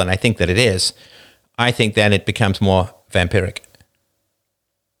possible, and I think that it is, I think then it becomes more vampiric.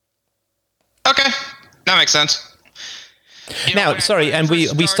 Okay, that makes sense. Now, sorry, and we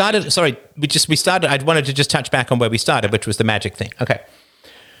started. I wanted to just touch back on where we started, which was the magic thing. Okay,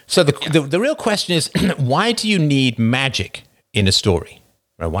 So the real question is, why do you need magic in a story?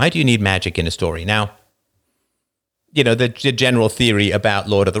 Right? Why do you need magic in a story? Now, the general theory about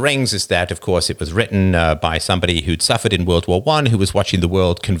Lord of the Rings is that, of course, it was written by somebody who'd suffered in World War I, who was watching the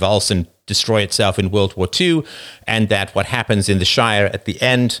world convulse and destroy itself in World War II, and that what happens in the Shire at the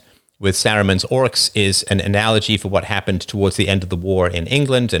end with Saruman's orcs is an analogy for what happened towards the end of the war in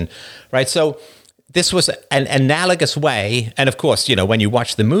England. And right, so this was an analogous way. And of course, when you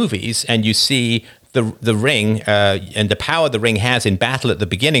watch the movies and you see the ring and the power the ring has in battle at the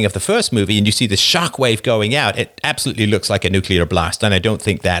beginning of the first movie, and you see the shockwave going out, it absolutely looks like a nuclear blast. And I don't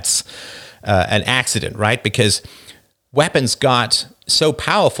think that's an accident, right? Because weapons got so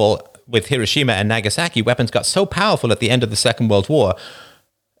powerful with Hiroshima and Nagasaki, weapons got so powerful at the end of the Second World War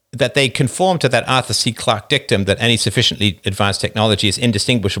that they conform to that Arthur C. Clarke dictum that any sufficiently advanced technology is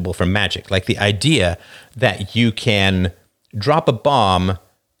indistinguishable from magic. Like the idea that you can drop a bomb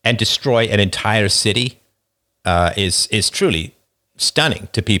and destroy an entire city is truly stunning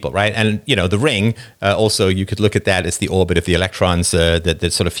to people, right? And, the ring, also you could look at that as the orbit of the electrons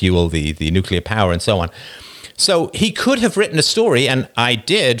that sort of fuel the nuclear power and so on. So he could have written a story, and I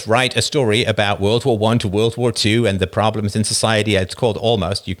did write a story about World War I to World War II and the problems in society. It's called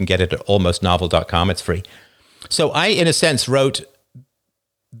Almost. You can get it at almostnovel.com. It's free. So I, in a sense, wrote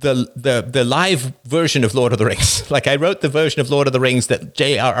the live version of Lord of the Rings. Like I wrote the version of Lord of the Rings that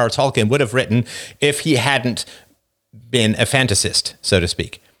J.R.R. Tolkien would have written if he hadn't been a fantasist, so to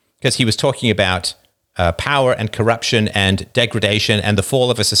speak, because he was talking about power and corruption and degradation and the fall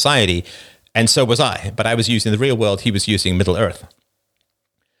of a society. And so was I, but I was using the real world. He was using Middle Earth.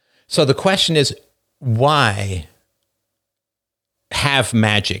 So the question is, why have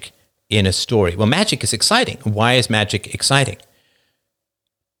magic in a story? Well, magic is exciting. Why is magic exciting?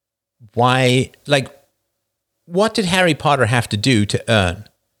 Why, what did Harry Potter have to do to earn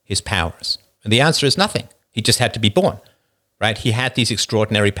his powers? And the answer is nothing. He just had to be born, right? He had these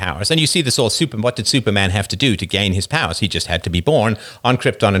extraordinary powers. And you see this all, what did Superman have to do to gain his powers? He just had to be born on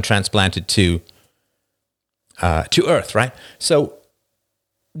Krypton and transplanted to Earth, right? So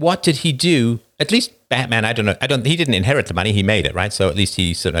what did he do? At least Batman, I don't know. He didn't inherit the money. He made it, right? So at least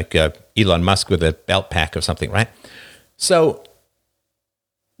he's sort of like Elon Musk with a belt pack or something, right? So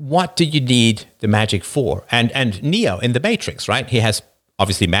what do you need the magic for? And Neo in the Matrix, right? He has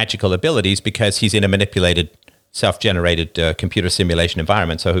obviously magical abilities because he's in a manipulated, self-generated computer simulation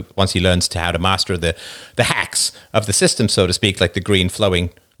environment. So once he learns how to master the hacks of the system, so to speak, like the green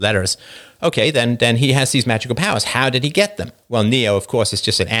flowing letters, okay, then he has these magical powers. How did he get them? Well, Neo, of course, is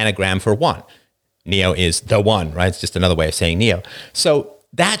just an anagram for one. Neo is the one, right? It's just another way of saying Neo. So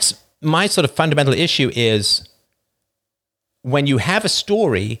that's my sort of fundamental issue is when you have a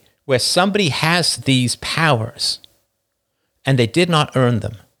story where somebody has these powers and they did not earn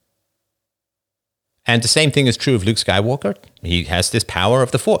them. And the same thing is true of Luke Skywalker. He has this power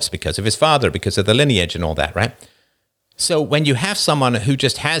of the Force because of his father, because of the lineage and all that, right? So when you have someone who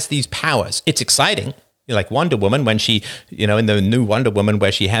just has these powers, it's exciting. Like Wonder Woman, when she, in the new Wonder Woman,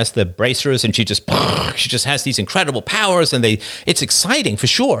 where she has the bracers and she just has these incredible powers, and it's exciting for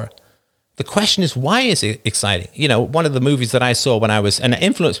sure. The question is, why is it exciting? One of the movies that I saw when I was, and it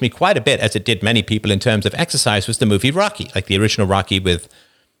influenced me quite a bit, as it did many people in terms of exercise, was the movie Rocky, like the original Rocky with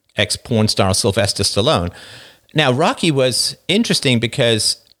ex-porn star Sylvester Stallone. Now, Rocky was interesting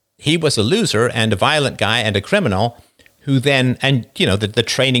because he was a loser and a violent guy and a criminal who then, and the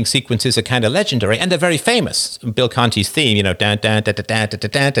training sequences are kind of legendary and they're very famous. Bill Conti's theme,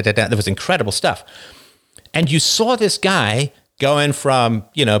 there was incredible stuff. And you saw this guy going from,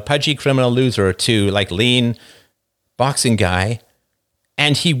 pudgy criminal loser to like lean boxing guy.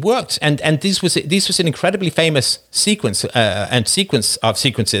 And he worked, and this was an incredibly famous sequence of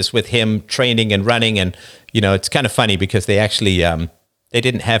sequences with him training and running, and it's kind of funny because they actually they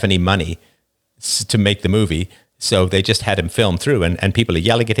didn't have any money to make the movie, so they just had him film through, and people are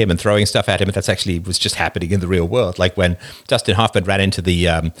yelling at him and throwing stuff at him, and that's actually was just happening in the real world. Like when Dustin Hoffman ran into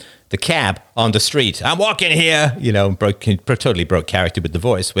the cab on the street, "I'm walking here," totally broke character with the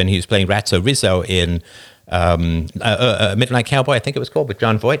voice when he was playing Ratso Rizzo in Midnight Cowboy, I think it was called, with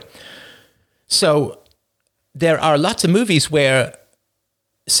John Voight. So there are lots of movies where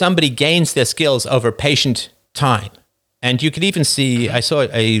somebody gains their skills over patient time. And you could even see, I saw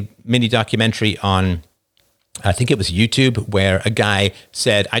a mini documentary on, I think it was YouTube, where a guy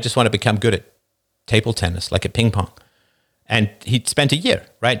said, I just want to become good at table tennis, like at ping pong. And he spent a year,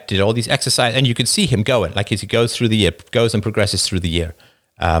 right? Did all these exercises, and you could see him going, like as he goes through the year, goes and progresses through the year.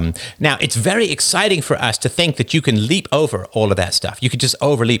 Now, it's very exciting for us to think that you can leap over all of that stuff. You could just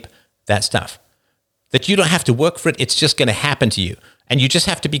overleap that stuff. that you don't have to work for it. It's just going to happen to you. And you just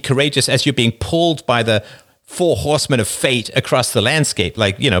have to be courageous as you're being pulled by the four horsemen of fate across the landscape.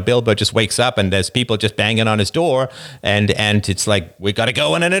 Like, Bilbo just wakes up and there's people just banging on his door and it's like, we got to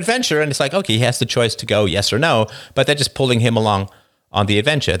go on an adventure. And it's like, okay, he has the choice to go yes or no, but they're just pulling him along on the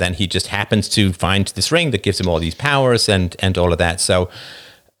adventure. Then he just happens to find this ring that gives him all these powers and all of that. So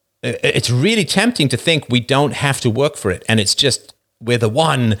it's really tempting to think we don't have to work for it. And it's just, we're the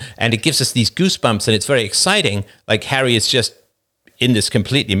one, and it gives us these goosebumps and it's very exciting. Like Harry is just in this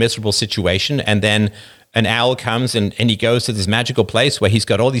completely miserable situation, and then an owl comes and he goes to this magical place where he's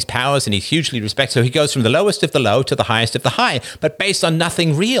got all these powers and he's hugely respected. So he goes from the lowest of the low to the highest of the high, but based on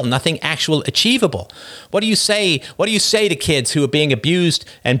nothing real, nothing actual achievable. What do you say? What do you say to kids who are being abused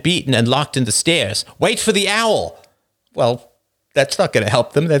and beaten and locked in the stairs? Wait for the owl. Well, that's not going to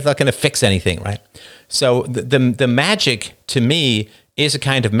help them. That's not going to fix anything, right? So the magic to me is a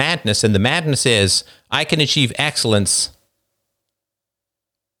kind of madness, and the madness is I can achieve excellence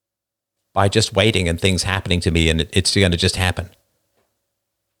by just waiting and things happening to me, and it's going to just happen.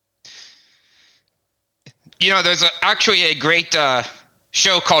 There's actually a great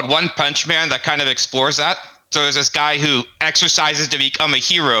show called One Punch Man that kind of explores that. So there's this guy who exercises to become a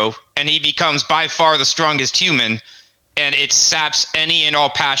hero, and he becomes by far the strongest human, and it saps any and all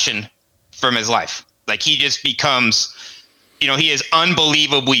passion from his life. Like, he just becomes, he is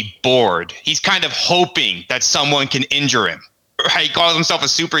unbelievably bored. He's kind of hoping that someone can injure him. Right? He calls himself a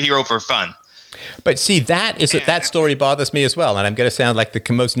superhero for fun. But see, that story bothers me as well. And I'm going to sound like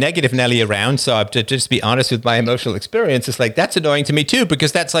the most negative Nelly around. So I have to just be honest with my emotional experience. It's like, that's annoying to me too,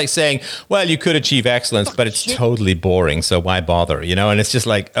 because that's like saying, well, you could achieve excellence, but it's totally boring. So why bother? And it's just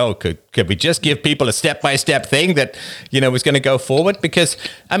like, oh, could we just give people a step-by-step thing that, was going to go forward? Because,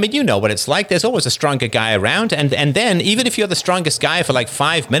 what it's like. There's always a stronger guy around. And then even if you're the strongest guy for like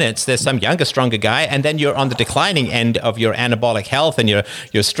 5 minutes, there's some younger, stronger guy. And then you're on the declining end of your anabolic health and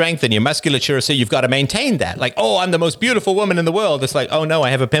your strength and your musculature. So you've got to maintain that. Like, oh, I'm the most beautiful woman in the world. It's like, oh no, I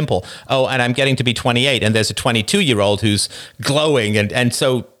have a pimple. Oh, and I'm getting to be 28 and there's a 22-year-old who's glowing. And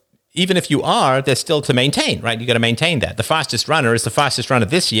so even if you are, there's still to maintain, right? You got to maintain that. The fastest runner is the fastest runner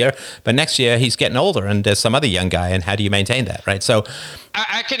this year, but next year he's getting older and there's some other young guy. And how do you maintain that, right? So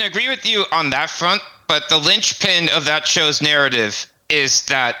I can agree with you on that front, but the linchpin of that show's narrative is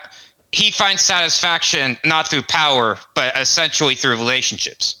that he finds satisfaction not through power, but essentially through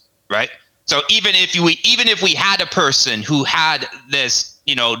relationships, right? So even if we had a person who had this,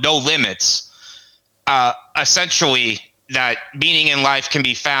 no limits, essentially that meaning in life can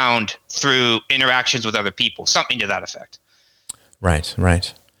be found through interactions with other people, something to that effect.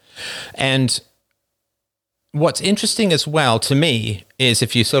 Right. And what's interesting as well to me is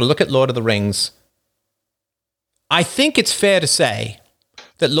if you sort of look at Lord of the Rings, I think it's fair to say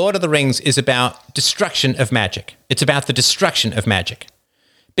that Lord of the Rings is about destruction of magic. It's about the destruction of magic.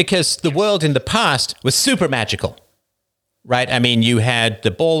 Because the world in the past was super magical, right? You had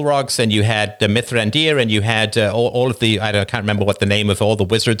the Balrogs and you had the Mithrandir and you had all of the, I can't remember what the name of all the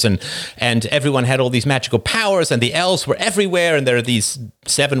wizards and everyone had all these magical powers and the elves were everywhere and there are these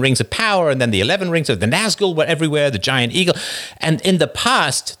 7 rings of power and then the 11 rings of the Nazgul were everywhere, the giant eagle. And in the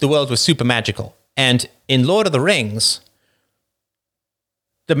past, the world was super magical. And in Lord of the Rings,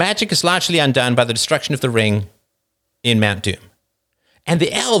 the magic is largely undone by the destruction of the ring in Mount Doom. And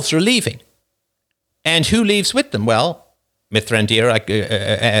the elves are leaving. And who leaves with them? Well, Mithrandir,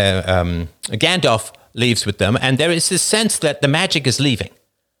 Gandalf leaves with them. And there is this sense that the magic is leaving.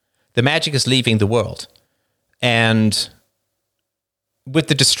 The magic is leaving the world. And with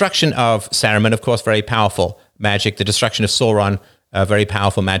the destruction of Saruman, of course, very powerful magic. The destruction of Sauron, very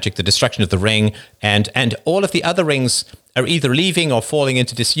powerful magic. The destruction of the ring. And all of the other rings are either leaving or falling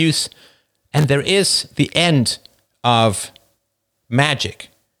into disuse. And there is the end of magic.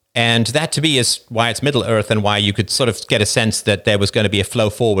 And that to me is why it's Middle-earth and why you could sort of get a sense that there was going to be a flow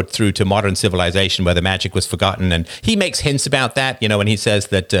forward through to modern civilization where the magic was forgotten. And he makes hints about that, when he says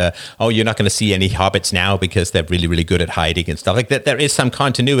that, you're not going to see any hobbits now because they're really, really good at hiding and stuff like that. There is some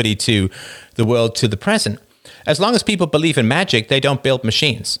continuity to the world, to the present. As long as people believe in magic, they don't build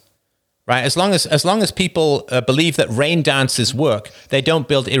machines, right? As long as people believe that rain dances work, they don't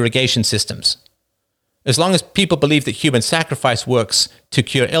build irrigation systems. As long as people believe that human sacrifice works to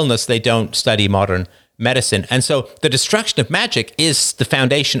cure illness, they don't study modern medicine. And so the destruction of magic is the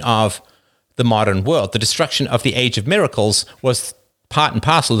foundation of the modern world. The destruction of the age of miracles was part and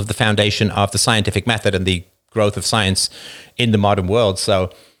parcel of the foundation of the scientific method and the growth of science in the modern world.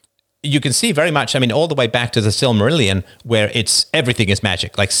 So you can see very much, all the way back to the Silmarillion, where everything is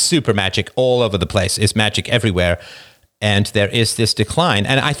magic, like super magic all over the place, is magic everywhere. and there is this decline.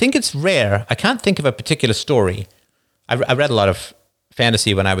 And I think it's rare. I can't think of a particular story. I read a lot of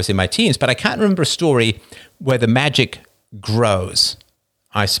fantasy when I was in my teens, but I can't remember a story where the magic grows,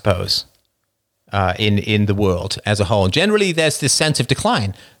 I suppose, in the world as a whole. Generally, there's this sense of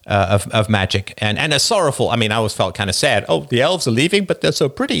decline of magic, and a sorrowful. I mean, I always felt kind of sad. Oh, the elves are leaving, but they're so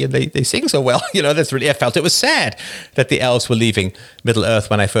pretty and they sing so well. That's really. I felt it was sad that the elves were leaving Middle Earth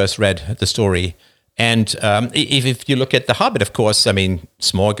when I first read the story. And if you look at The Hobbit, of course, I mean,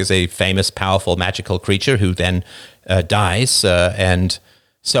 Smaug is a famous, powerful, magical creature who then dies, and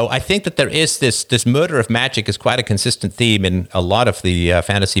so I think that there is this murder of magic is quite a consistent theme in a lot of the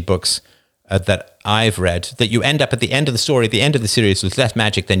fantasy books that I've read, that you end up at the end of the story, the end of the series, with less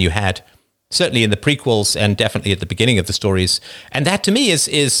magic than you had, certainly in the prequels and definitely at the beginning of the stories. And that, to me,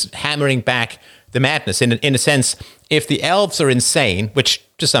 is hammering back the madness. In a sense, if the elves are insane, which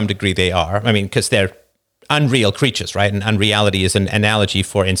to some degree they are, I mean, because they're unreal creatures, right? And unreality is an analogy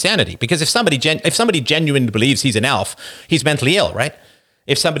for insanity. Because if somebody genuinely believes he's an elf, he's mentally ill, right?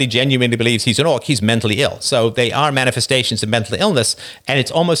 If somebody genuinely believes he's an orc, he's mentally ill. So they are manifestations of mental illness, and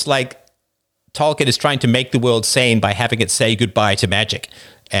it's almost like Tolkien is trying to make the world sane by having it say goodbye to magic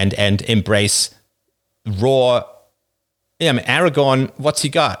and embrace raw. Yeah, I mean, Aragorn, what's he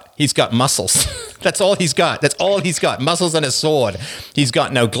got? He's got muscles. That's all he's got. That's all he's got. Muscles and a sword. He's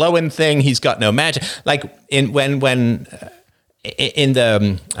got no glowing thing. He's got no magic. Like in the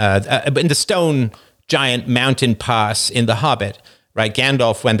stone giant mountain pass in The Hobbit, right?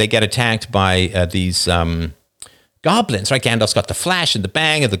 Gandalf, when they get attacked by these goblins, right? Gandalf's got the flash and the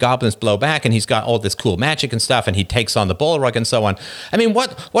bang, and the goblins blow back, and he's got all this cool magic and stuff, and he takes on the Balrog and so on. I mean,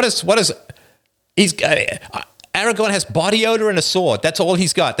 what is he's Aragorn has body odor and a sword. That's all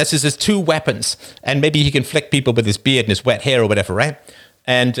he's got. That's his two weapons, and maybe he can flick people with his beard and his wet hair or whatever, right?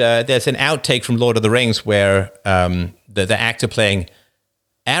 And there's an outtake from Lord of the Rings where the actor playing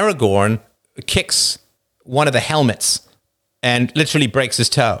Aragorn kicks one of the helmets and literally breaks his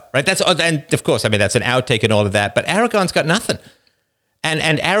toe, right? And of course, I mean, that's an outtake and all of that, but Aragorn's got nothing.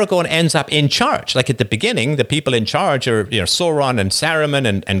 And Aragorn ends up in charge. Like at the beginning, the people in charge are Sauron and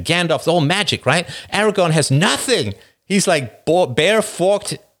Saruman and Gandalf, all magic, right? Aragorn has nothing. He's like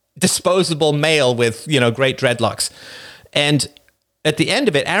bare-forked, disposable male with, great dreadlocks. And at the end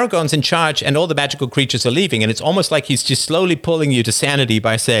of it, Aragorn's in charge and all the magical creatures are leaving, and it's almost like he's just slowly pulling you to sanity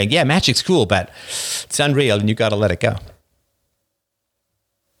by saying, yeah, magic's cool, but it's unreal and you got to let it go.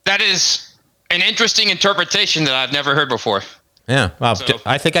 That is an interesting interpretation that I've never heard before. Yeah, well, so,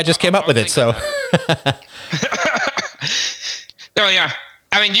 I think I just came up with it, so. Oh, yeah.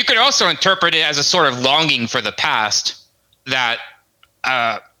 I mean, you could also interpret it as a sort of longing for the past that,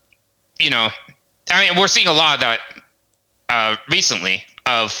 I mean, we're seeing a lot of that recently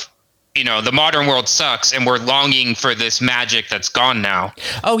of, the modern world sucks and we're longing for this magic that's gone now.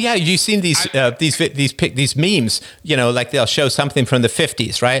 Oh yeah, you've seen these memes, like they'll show something from the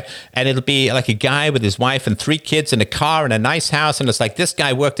 50s, right? And it'll be like a guy with his wife and 3 kids and a car and a nice house, and it's like, this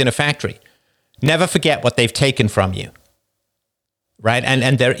guy worked in a factory. Never forget what they've taken from you. Right?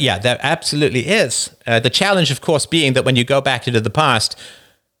 And there absolutely is. The challenge, of course, being that when you go back into the past,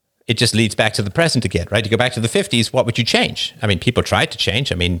 it just leads back to the present again, right? You go back to the 50s, what would you change? I mean, people tried to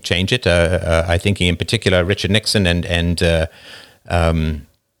change. I mean, change it. I think in particular, Richard Nixon and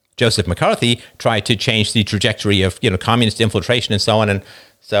Joseph McCarthy tried to change the trajectory of, communist infiltration and so on. And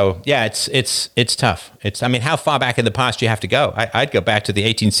so, yeah, it's tough. I mean, how far back in the past do you have to go? I'd go back to the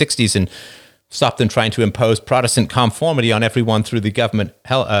 1860s and stop them trying to impose Protestant conformity on everyone through the government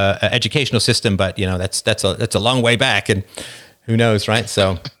educational system. But, that's a long way back, and who knows, right?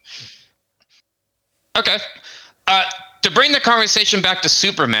 So... Okay. To bring the conversation back to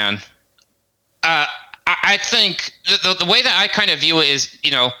Superman, I think the way that I kind of view it is,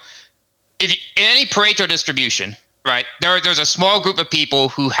 if any Pareto distribution, right, there's a small group of people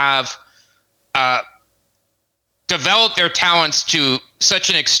who have developed their talents to such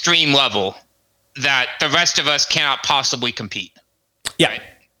an extreme level that the rest of us cannot possibly compete. Yeah. Right?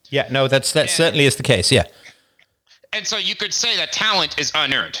 Yeah, no, that certainly is the case, yeah. And so you could say that talent is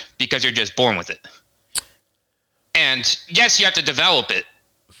unearned because you're just born with it. And yes, you have to develop it,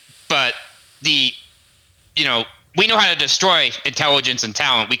 but we know how to destroy intelligence and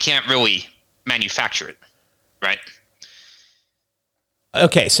talent. We can't really manufacture it, right?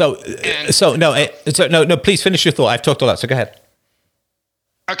 Okay, no, please finish your thought. I've talked a lot, so go ahead.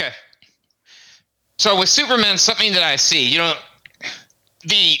 Okay. So with Superman, something that I see, I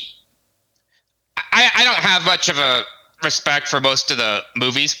don't have much of a respect for most of the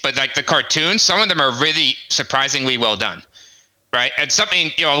movies, but like the cartoons, some of them are really surprisingly well done, right? And something,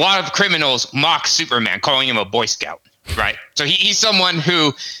 a lot of criminals mock Superman, calling him a Boy Scout, right? So he's someone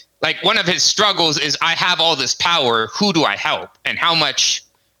who, like, one of his struggles is, I have all this power. Who do I help? And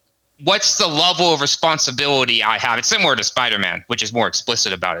what's the level of responsibility I have? It's similar to Spider-Man, which is more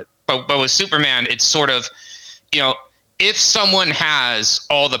explicit about it. But with Superman, it's sort of, if someone has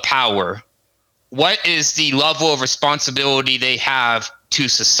all the power, what is the level of responsibility they have to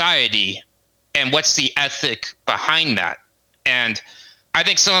society, and what's the ethic behind that? And I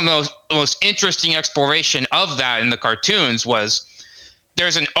think some of the most interesting exploration of that in the cartoons was,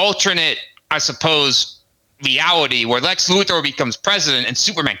 there's an alternate, I suppose, reality where Lex Luthor becomes president and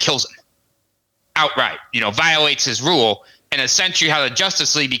Superman kills him outright, violates his rule, and essentially how the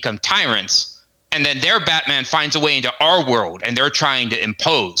Justice League become tyrants. And then their Batman finds a way into our world, and they're trying to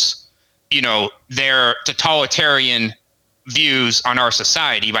impose, their totalitarian views on our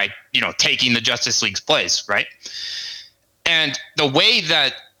society by, taking the Justice League's place, right? And the way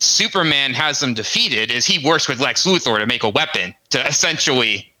that Superman has them defeated is he works with Lex Luthor to make a weapon to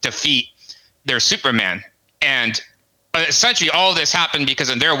essentially defeat their Superman. And essentially all of this happened because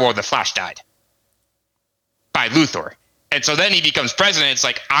in their world, the Flash died by Luthor. And so then he becomes president. It's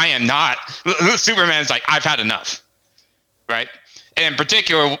like, I am not. Superman's like, I've had enough, right? And in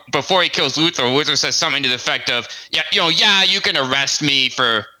particular, before he kills Luthor, Luthor says something to the effect of, you can arrest me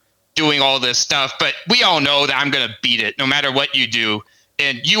for doing all this stuff, but we all know that I'm going to beat it no matter what you do.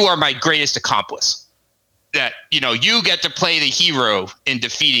 And you are my greatest accomplice. That, you get to play the hero in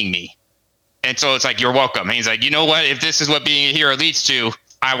defeating me. And so it's like, you're welcome. And he's like, you know what? If this is what being a hero leads to,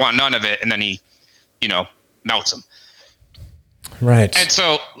 I want none of it. And then he, melts him. Right. And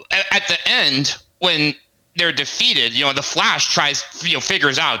so at the end, when they're defeated, the Flash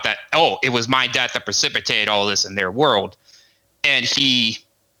figures out that, it was my death that precipitated all this in their world. And he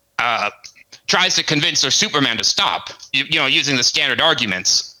tries to convince their Superman to stop, using the standard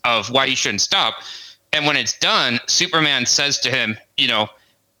arguments of why he shouldn't stop. And when it's done, Superman says to him,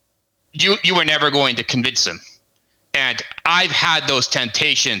 you were never going to convince him. And I've had those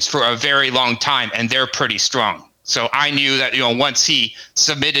temptations for a very long time, and they're pretty strong. So I knew that, once he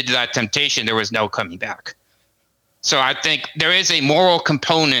submitted to that temptation, there was no coming back. So I think there is a moral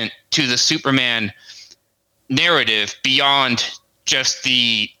component to the Superman narrative beyond just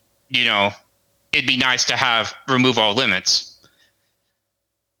the, it'd be nice to remove all limits.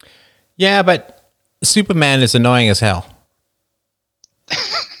 Yeah, but Superman is annoying as hell.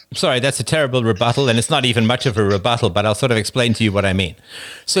 Sorry, that's a terrible rebuttal, and it's not even much of a rebuttal, but I'll sort of explain to you what I mean.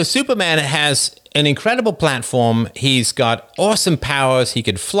 So Superman has an incredible platform. He's got awesome powers. He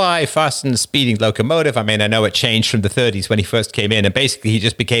could fly faster than a speeding locomotive. I mean, I know it changed from the 30s when he first came in, and basically he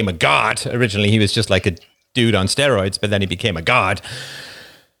just became a god. Originally, he was just like a dude on steroids, but then he became a god.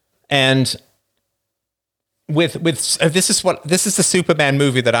 And this is the Superman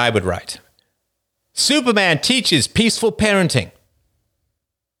movie that I would write. Superman teaches peaceful parenting.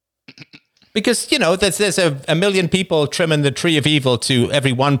 Because, there's a million people trimming the tree of evil to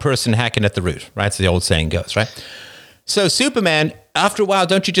every one person hacking at the root, right? So the old saying goes, right? So Superman, after a while,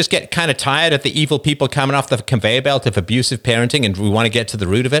 don't you just get kind of tired of the evil people coming off the conveyor belt of abusive parenting, and we want to get to the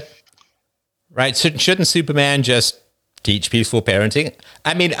root of it? Right? Shouldn't Superman just teach peaceful parenting?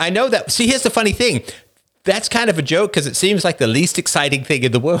 I mean, I know that. See, here's the funny thing. That's kind of a joke because it seems like the least exciting thing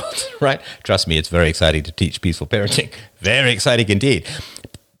in the world, right? Trust me, it's very exciting to teach peaceful parenting. Very exciting indeed.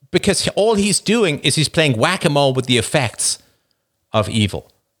 Because all he's doing is he's playing whack-a-mole with the effects of evil.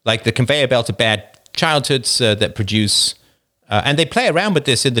 Like the conveyor belt of bad childhoods that produce... and they play around with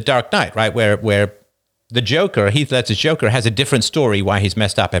this in The Dark Knight, right? Where the Joker, Heath Ledger's Joker, has a different story why he's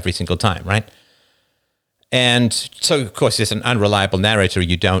messed up every single time, right? And so, of course, it's an unreliable narrator.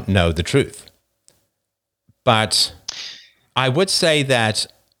 You don't know the truth. But I would say that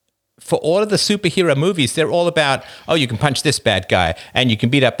for all of the superhero movies, they're all about, you can punch this bad guy, and you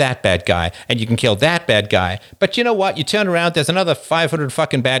can beat up that bad guy, and you can kill that bad guy. But you know what? You turn around, there's another 500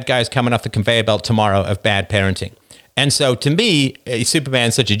 fucking bad guys coming off the conveyor belt tomorrow of bad parenting. And so to me,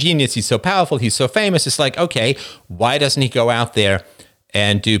 Superman's such a genius. He's so powerful. He's so famous. It's like, okay, why doesn't he go out there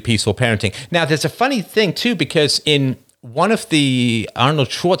and do peaceful parenting? Now, there's a funny thing, too, because in one of the Arnold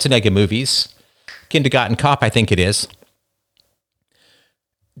Schwarzenegger movies, Kindergarten Cop, I think it is,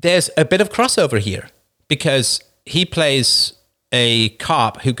 there's a bit of crossover here because he plays a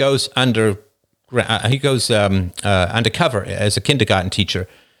cop who goes undercover as a kindergarten teacher,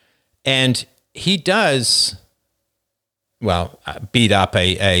 and he does beat up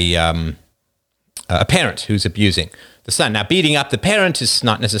a parent who's abusing the son. Now, beating up the parent is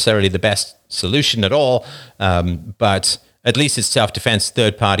not necessarily the best solution at all, but at least it's self-defense,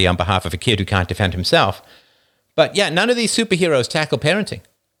 third party on behalf of a kid who can't defend himself. But yeah, none of these superheroes tackle parenting.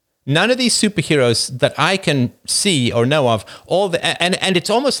 None of these superheroes that I can see or know of, and it's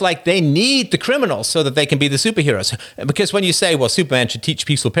almost like they need the criminals so that they can be the superheroes. Because when you say, well, Superman should teach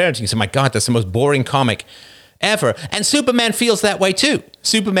peaceful parenting, you say, my God, that's the most boring comic ever. And Superman feels that way too.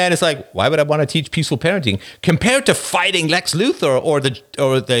 Superman is like, why would I want to teach peaceful parenting compared to fighting Lex Luthor or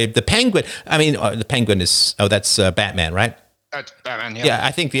the Penguin? I mean, the Penguin is that's Batman, right? That's Batman. Yeah. Yeah,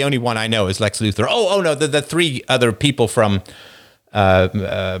 I think the only one I know is Lex Luthor. Oh no, the three other people from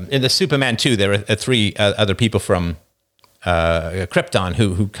in the Superman 2, there are three other people from Krypton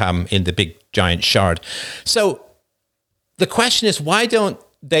who come in the big giant shard. So the question is, why don't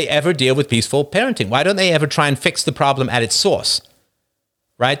they ever deal with peaceful parenting? Why don't they ever try and fix the problem at its source?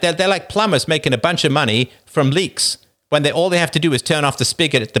 Right? They're like plumbers making a bunch of money from leaks when all they have to do is turn off the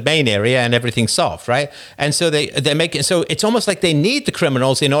spigot at the main area and everything's solved, right? And so they're making, so it's almost like they need the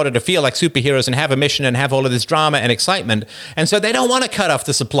criminals in order to feel like superheroes and have a mission and have all of this drama and excitement. And so they don't want to cut off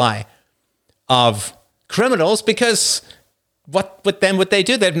the supply of criminals because what would they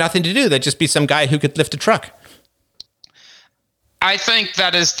do? They have nothing to do. They'd just be some guy who could lift a truck. I think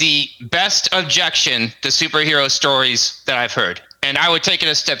that is the best objection to superhero stories that I've heard. And I would take it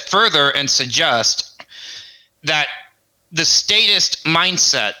a step further and suggest that the statist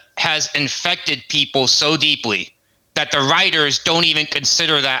mindset has infected people so deeply that the writers don't even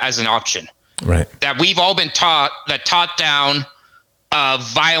consider that as an option. Right. That we've all been taught that top-down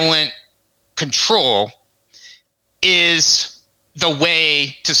violent control is the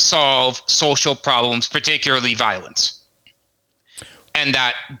way to solve social problems, particularly violence. And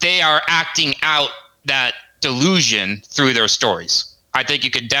that they are acting out that delusion through their stories. I think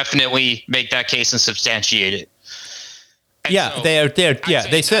you could definitely make that case and substantiate it. And yeah, so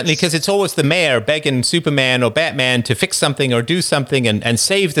they certainly, because it's always the mayor begging Superman or Batman to fix something or do something and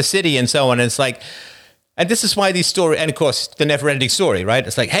save the city and so on. And it's like, and this is why these stories, and of course, the never-ending story, right?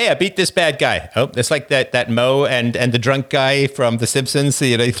 It's like, hey, I beat this bad guy. Oh, it's like that Moe and the drunk guy from The Simpsons.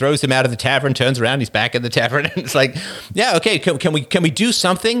 You know, he throws him out of the tavern, turns around, he's back in the tavern, and it's like, yeah, okay, can we do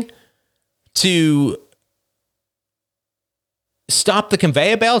something to stop the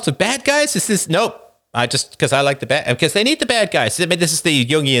conveyor belt of bad guys? Is this nope? Just because I like because they need the bad guys. I mean, this is the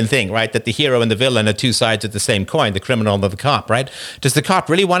Jungian thing, right? That the hero and the villain are two sides of the same coin, the criminal and the cop, right? Does the cop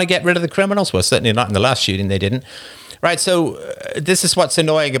really want to get rid of the criminals? Well, certainly not in the last shooting, they didn't. Right, so this is what's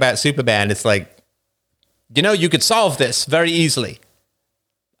annoying about Superman. It's like, you could solve this very easily.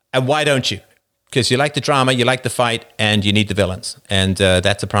 And why don't you? Because you like the drama, you like the fight, and you need the villains. And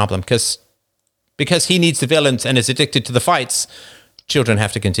that's a problem. Because he needs the villains and is addicted to the fights, children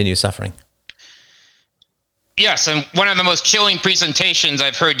have to continue suffering. Yes, and one of the most chilling presentations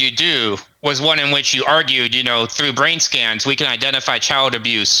I've heard you do was one in which you argued, through brain scans, we can identify child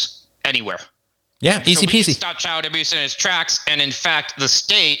abuse anywhere. Yeah, easy peasy. peasy. Stop child abuse in its tracks. And in fact, the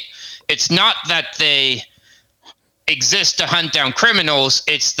state, it's not that they exist to hunt down criminals,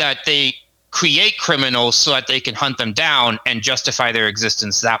 it's that they create criminals so that they can hunt them down and justify their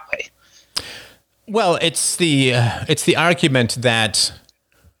existence that way. Well, it's the argument that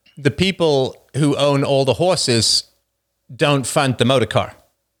the people who own all the horses don't fund the motor car.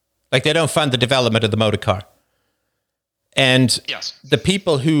 Like, they don't fund the development of the motor car. And yes, the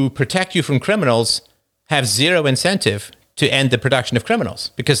people who protect you from criminals have zero incentive to end the production of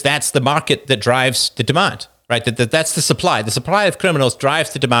criminals, because that's the market that drives the demand, right? That's the supply. The supply of criminals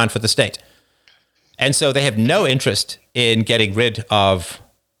drives the demand for the state. And so they have no interest in getting rid of,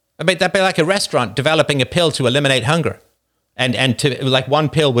 that'd be like a restaurant developing a pill to eliminate hunger. And to, like, one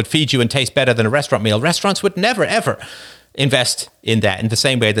pill would feed you and taste better than a restaurant meal. Restaurants would never, ever invest in that, in the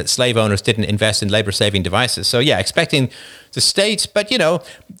same way that slave owners didn't invest in labor-saving devices. So yeah, expecting the state, but the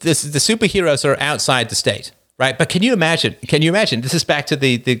superheroes are outside the state, right? But can you imagine, this is back to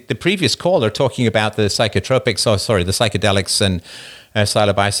the previous caller talking about the psychotropics, the psychedelics and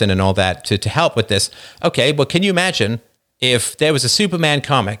psilocybin and all that to help with this. Okay, well, can you imagine if there was a Superman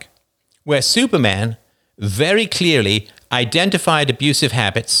comic where Superman very clearly identified abusive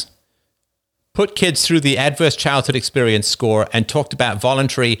habits, put kids through the adverse childhood experience score, and talked about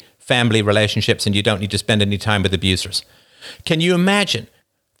voluntary family relationships, and you don't need to spend any time with abusers? Can you imagine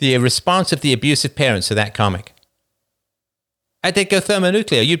the response of the abusive parents to that comic? I think go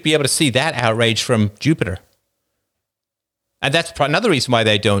thermonuclear. You'd be able to see that outrage from Jupiter. And that's another reason why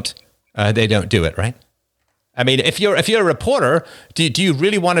they don't do it, right? I mean, if you're a reporter, do you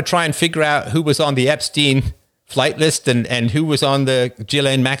really want to try and figure out who was on the Epstein flight list and who was on the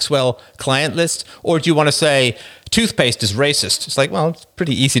Ghislaine Maxwell client list? Or do you want to say toothpaste is racist? It's like, well, it's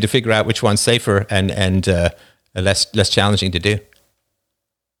pretty easy to figure out which one's safer and less challenging to do.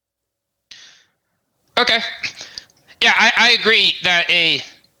 Okay. Yeah, I agree that a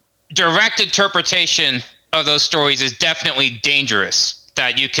direct interpretation of those stories is definitely dangerous.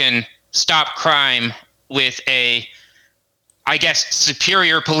 That you can stop crime with a, I guess,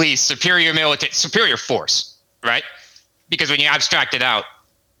 superior police, superior military, superior force, right? Because when you abstract it out,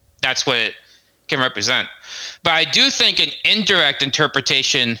 that's what it can represent. But I do think an indirect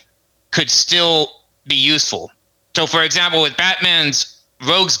interpretation could still be useful. So, for example, with Batman's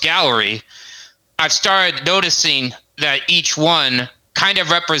Rogues Gallery, I've started noticing that each one kind of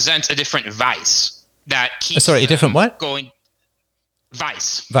represents a different vice that keeps a different what? Going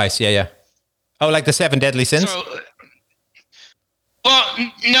vice. Vice, yeah. Oh, like the 7 deadly sins? So, well,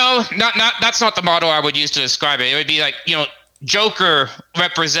 no, not that's not the model I would use to describe it. It would be like, Joker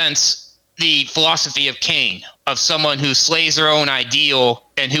represents the philosophy of Cain, of someone who slays their own ideal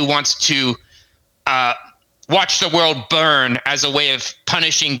and who wants to watch the world burn as a way of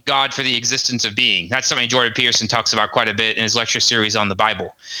punishing God for the existence of being. That's something Jordan Peterson talks about quite a bit in his lecture series on the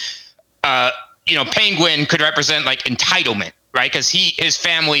Bible. Penguin could represent like entitlement, right? Because his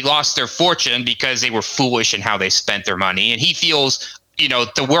family lost their fortune because they were foolish in how they spent their money. And he feels,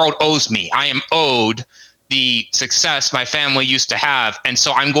 the world owes me. I am owed the success my family used to have. And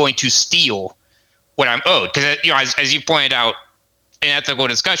so I'm going to steal what I'm owed. Because, as you pointed out in ethical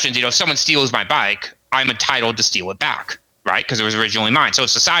discussions, if someone steals my bike, I'm entitled to steal it back, right? Because it was originally mine. So if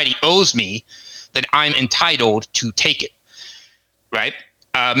society owes me, then I'm entitled to take it, right?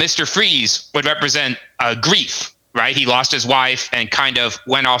 Mr. Freeze would represent grief, right? He lost his wife and kind of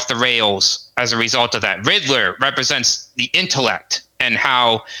went off the rails as a result of that. Riddler represents the intellect and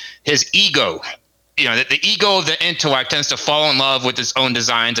how his ego, the ego of the intellect tends to fall in love with its own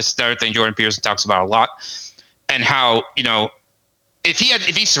designs. That's the other thing Jordan Peterson talks about a lot. And how, if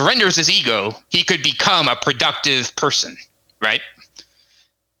he surrenders his ego, he could become a productive person, right?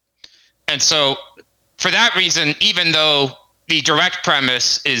 And so for that reason, even though the direct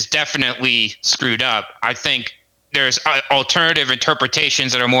premise is definitely screwed up, I think there's alternative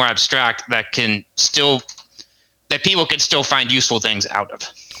interpretations that are more abstract that people can still find useful things out of.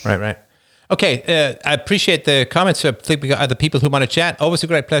 Right. Okay, I appreciate the comments. I think we got other people who want to chat. Always a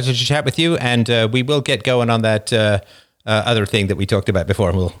great pleasure to chat with you, and we will get going on that other thing that we talked about before,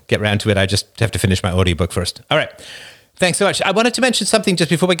 and we'll get around to it. I just have to finish my audiobook first. All right. Thanks so much. I wanted to mention something just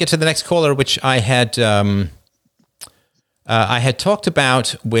before we get to the next caller, which I had talked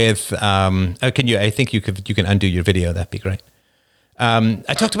about with. I think you can undo your video. That'd be great.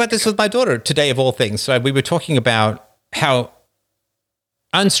 I talked about this with my daughter today, of all things. So we were talking about how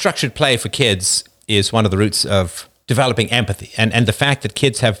unstructured play for kids is one of the roots of developing empathy, and the fact that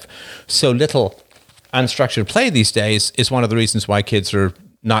kids have so little unstructured play these days is one of the reasons why kids are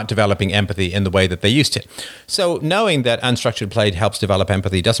not developing empathy in the way that they used to. So knowing that unstructured play helps develop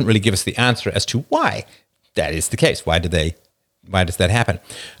empathy doesn't really give us the answer as to why that is the case. Why does that happen?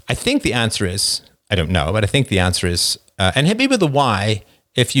 I think the answer is, I don't know, but I think the answer is, and hit me with the why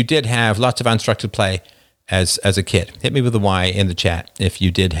if you did have lots of unstructured play as a kid. Hit me with the why in the chat if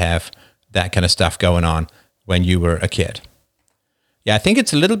you did have that kind of stuff going on when you were a kid. Yeah, I think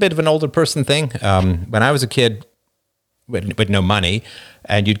it's a little bit of an older person thing. When I was a kid with no money,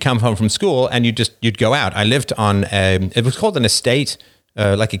 and you'd come home from school and you'd go out. I lived on it was called an estate,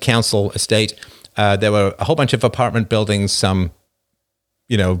 like a council estate. There were a whole bunch of apartment buildings, some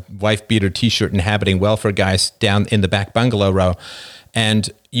wife beater T-shirt inhabiting welfare guys down in the back bungalow row, and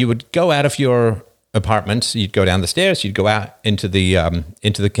you would go out of your apartment, you'd go down the stairs, you'd go out into the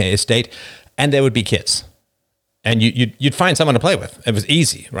estate, and there would be kids. And you'd find someone to play with. It was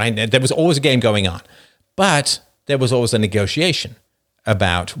easy, right? There was always a game going on. But there was always a negotiation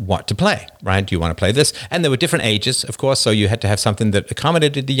about what to play, right? Do you want to play this? And there were different ages, of course, so you had to have something that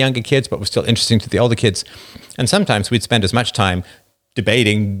accommodated the younger kids but was still interesting to the older kids. And sometimes we'd spend as much time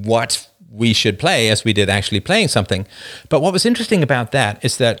debating what we should play as we did actually playing something. But what was interesting about that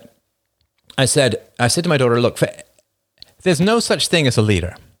is that I said to my daughter, look, there's no such thing as a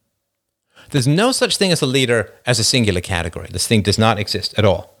leader. There's no such thing as a leader as a singular category. This thing does not exist at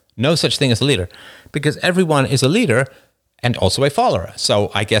all. No such thing as a leader, because everyone is a leader and also a follower.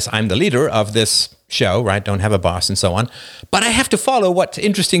 So I guess I'm the leader of this show, right? Don't have a boss and so on. But I have to follow what's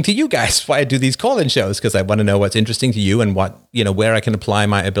interesting to you guys. Why I do these call-in shows, because I want to know what's interesting to you and what, where I can apply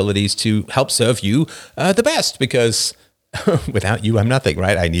my abilities to help serve you the best, because without you, I'm nothing,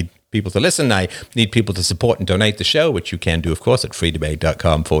 right? I need people to listen. I need people to support and donate the show, which you can do, of course, at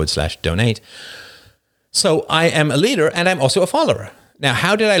freedebate.com/donate. So I am a leader and I'm also a follower. Now,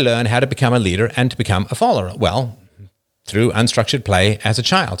 how did I learn how to become a leader and to become a follower? Well, through unstructured play as a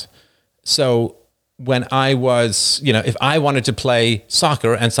child. So when I was, if I wanted to play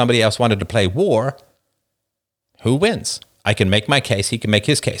soccer and somebody else wanted to play war, who wins? I can make my case, he can make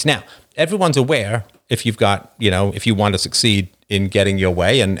his case. Now, everyone's aware, if you've got, if you want to succeed in getting your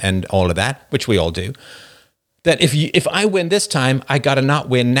way and all of that, which we all do, that if I win this time, I got to not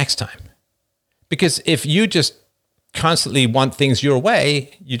win next time. Because if you just constantly want things your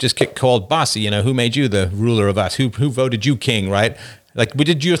way, you just get called bossy. Who made you the ruler of us? Who voted you king, right? Like, we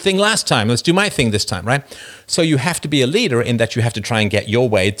did your thing last time, let's do my thing this time, right? So you have to be a leader in that you have to try and get your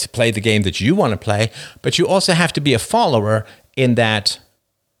way to play the game that you want to play, but you also have to be a follower in that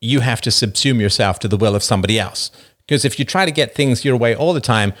you have to subsume yourself to the will of somebody else. Because if you try to get things your way all the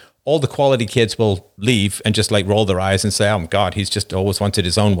time, all the quality kids will leave and just like roll their eyes and say, oh God, he's just always wanted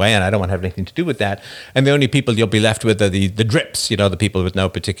his own way and I don't want to have anything to do with that. And the only people you'll be left with are the drips, the people with no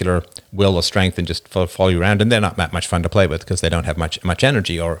particular will or strength and just follow you around. And they're not that much fun to play with because they don't have much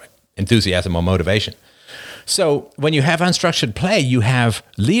energy or enthusiasm or motivation. So when you have unstructured play, you have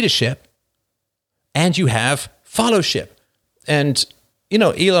leadership and you have followship. And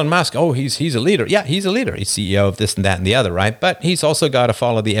Elon Musk, he's a leader. Yeah, he's a leader. He's CEO of this and that and the other, right? But he's also got to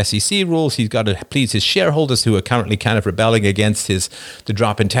follow the SEC rules. He's got to please his shareholders who are currently kind of rebelling against the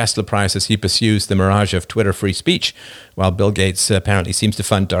drop in Tesla price as he pursues the mirage of Twitter free speech, while Bill Gates apparently seems to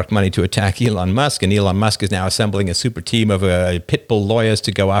fund dark money to attack Elon Musk. And Elon Musk is now assembling a super team of pit bull lawyers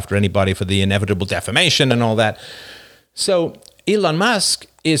to go after anybody for the inevitable defamation and all that. So Elon Musk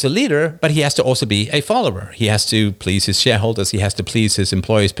is a leader, but he has to also be a follower. He has to please his shareholders. He has to please his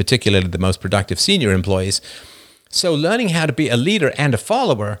employees, particularly the most productive senior employees. So learning how to be a leader and a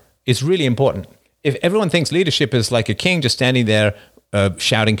follower is really important. If everyone thinks leadership is like a king just standing there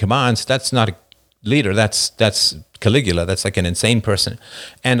shouting commands, that's not a leader. That's Caligula. That's like an insane person.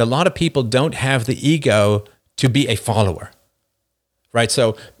 And a lot of people don't have the ego to be a follower, right?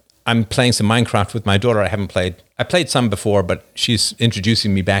 So I'm playing some Minecraft with my daughter. I played some before, but she's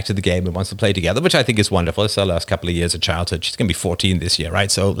introducing me back to the game and wants to play together, which I think is wonderful. It's our last couple of years of childhood. She's going to be 14 this year,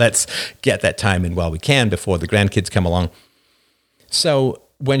 right? So let's get that time in while we can before the grandkids come along. So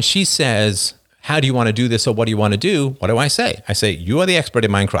when she says, how do you want to do this or what do you want to do? What do I say? I say, you are the expert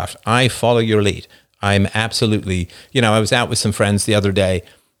in Minecraft. I follow your lead. I'm absolutely, I was out with some friends the other day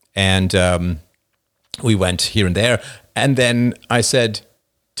and we went here and there. And then I said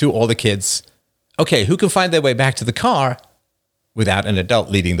to all the kids, okay, who can find their way back to the car without an adult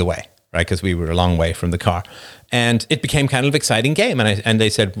leading the way, right? Because we were a long way from the car. And it became kind of an exciting game. And they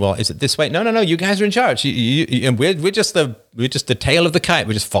said, well, is it this way? No, you guys are in charge. We're just the tail of the kite.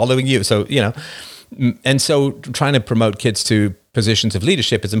 We're just following you. So, and so trying to promote kids to positions of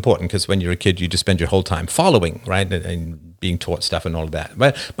leadership is important because when you're a kid, you just spend your whole time following, right? And being taught stuff and all of that.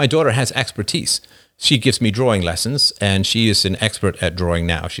 But my daughter has expertise. She gives me drawing lessons, and she is an expert at drawing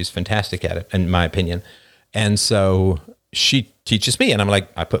now. She's fantastic at it, in my opinion. And so she teaches me, and I'm like,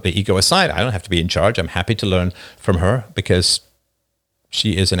 I put the ego aside. I don't have to be in charge. I'm happy to learn from her because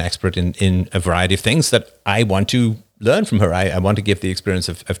she is an expert in a variety of things that I want to learn from her. I want to give the experience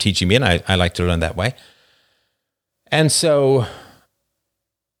of teaching me, and I like to learn that way. And so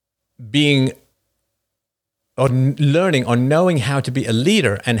learning or knowing how to be a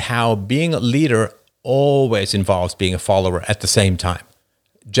leader and how being a leader always involves being a follower at the same time,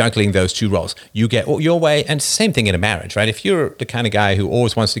 juggling those two roles. You get your way, and same thing in a marriage, right? If you're the kind of guy who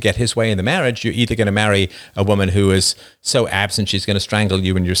always wants to get his way in the marriage, you're either going to marry a woman who is so absent she's going to strangle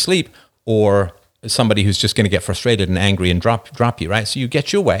you in your sleep, or somebody who's just going to get frustrated and angry and drop you, right? So you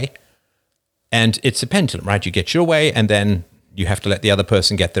get your way, and it's a pendulum, right? You get your way, and then you have to let the other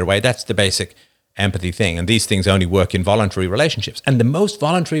person get their way. That's the basic empathy thing. And these things only work in voluntary relationships. And the most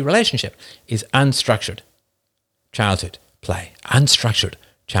voluntary relationship is unstructured childhood play. Unstructured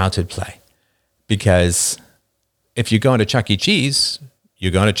childhood play. Because if you're going to Chuck E. Cheese,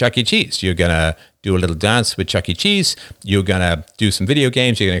 you're going to Chuck E. Cheese. You're going to do a little dance with Chuck E. Cheese. You're going to do some video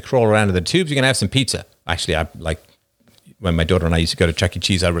games. You're going to crawl around in the tubes. You're going to have some pizza. Actually, I like when my daughter and I used to go to Chuck E.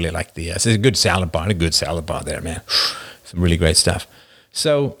 Cheese, I really liked it's a good salad bar there, man. Some really great stuff.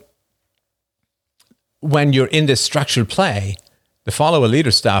 So when you're in this structured play, the follower leader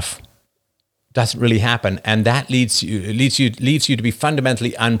stuff doesn't really happen, and that leads you to be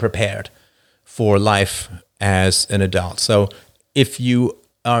fundamentally unprepared for life as an adult. So if you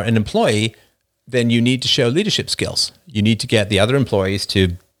are an employee, then you need to show leadership skills. You need to get the other employees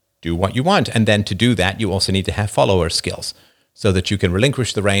to do what you want, and then to do that, you also need to have follower skills, so that you can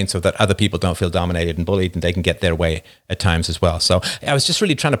relinquish the reins so that other people don't feel dominated and bullied and they can get their way at times as well. So I was just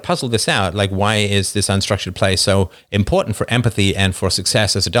really trying to puzzle this out. Like, why is this unstructured play so important for empathy and for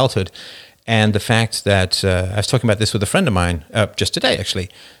success as adulthood? And the fact that I was talking about this with a friend of mine just today, actually,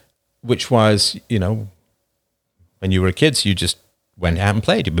 which was, when you were kids, you just went out and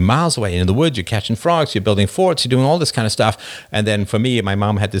played. You'd be miles away in the woods, you're catching frogs, you're building forts, you're doing all this kind of stuff. And then for me, my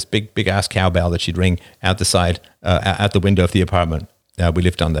mom had this big ass cowbell that she'd ring out the side, out the window of the apartment. We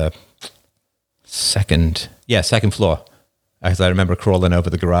lived on the second floor. As I remember crawling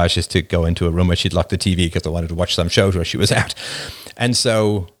over the garage just to go into a room where she'd lock the TV because I wanted to watch some shows where she was out. And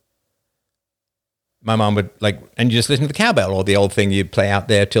so my mom would and you just listen to the cowbell or the old thing you play out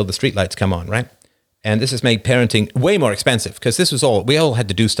there till the streetlights come on, right? And this has made parenting way more expensive because we all had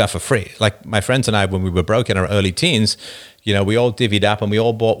to do stuff for free. Like my friends and I, when we were broke in our early teens, we all divvied up and we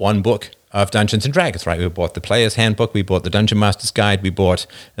all bought one book of Dungeons and Dragons, right? We bought the Player's Handbook, we bought the Dungeon Master's Guide, we bought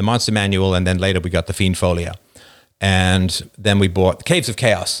the Monster Manual, and then later we got the Fiend Folio. And then we bought the Caves of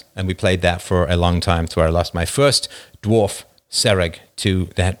Chaos, and we played that for a long time to where I lost my first dwarf, Sereg, to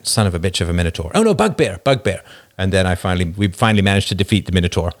that son of a bitch of a Minotaur. Oh no, Bugbear. And then we finally managed to defeat the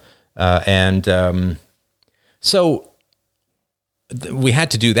Minotaur. So we had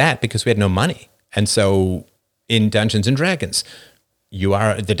to do that because we had no money. And so in Dungeons and Dragons,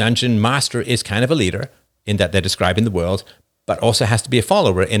 the dungeon master is kind of a leader in that they're describing the world, but also has to be a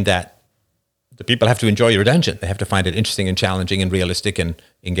follower in that the people have to enjoy your dungeon. They have to find it interesting and challenging and realistic and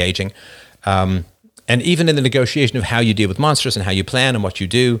engaging. And even in the negotiation of how you deal with monsters and how you plan and what you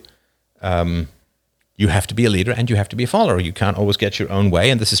do, you have to be a leader and you have to be a follower. You can't always get your own way.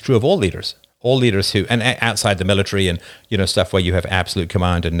 And this is true of all leaders who, and outside the military and, stuff where you have absolute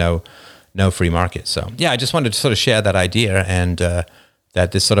command and no free market. So yeah, I just wanted to sort of share that idea and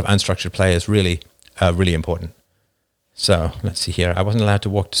that this sort of unstructured play is really, really important. So let's see here. I wasn't allowed to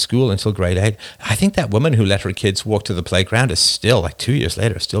walk to school until grade 8. I think that woman who let her kids walk to the playground is still, 2 years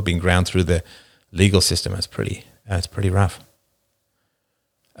later, still being ground through the legal system. That's pretty rough.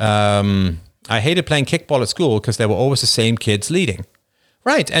 I hated playing kickball at school because there were always the same kids leading.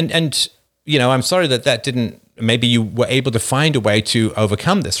 Right. And I'm sorry that didn't, maybe you were able to find a way to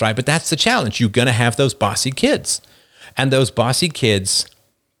overcome this, right? But that's the challenge. You're going to have those bossy kids. And those bossy kids,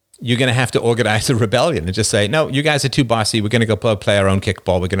 you're going to have to organize a rebellion and just say, no, you guys are too bossy. We're going to go play our own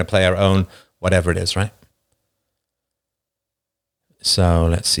kickball. We're going to play our own whatever it is, right? So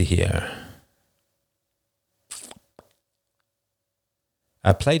let's see here.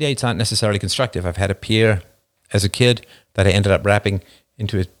 Play dates aren't necessarily constructive. I've had a peer as a kid that I ended up wrapping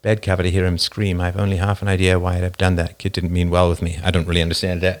into his bed cover to hear him scream. I have only half an idea why I'd have done that. Kid didn't mean well with me. I don't really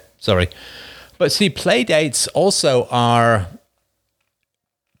understand that. Sorry. But see, play dates also are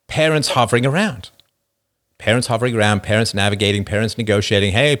parents hovering around. Parents hovering around, parents navigating, parents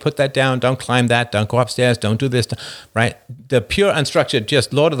negotiating. Hey, put that down. Don't climb that. Don't go upstairs. Don't do this. Right? The pure unstructured,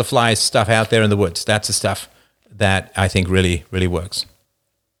 just Lord of the Flies stuff out there in the woods. That's the stuff that I think really, really works.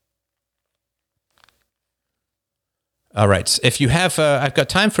 All right. If you have, I've got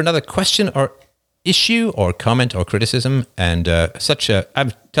time for another question or issue or comment or criticism. And I'm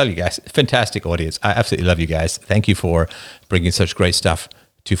telling you guys, fantastic audience. I absolutely love you guys. Thank you for bringing such great stuff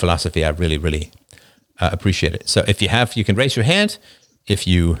to philosophy. I really, really appreciate it. So if you have, you can raise your hand if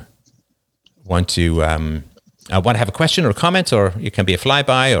you want to have a question or a comment, or you can be a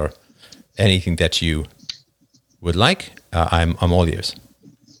flyby or anything that you would like. I'm all ears.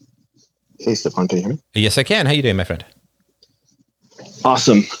 Hey, Stefan, can you hear me? Yes, I can. How you doing, my friend?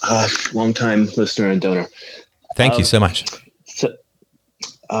 Awesome. Long-time listener and donor. Thank you so much. So,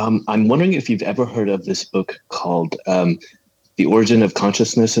 I'm wondering if you've ever heard of this book called The Origin of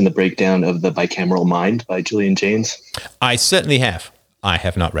Consciousness and the Breakdown of the Bicameral Mind by Julian Jaynes. I certainly have. I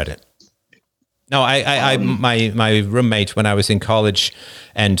have not read it. No, my roommate when I was in college,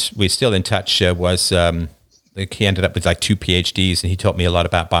 and we're still in touch, was he ended up with like 2 PhDs, and he taught me a lot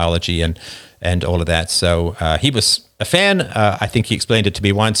about biology and all of that. So he was a fan. I think he explained it to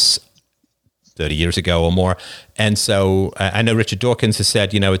me once 30 years ago or more. And so I know Richard Dawkins has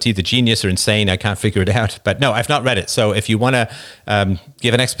said, it's either genius or insane. I can't figure it out. But no, I've not read it. So if you want to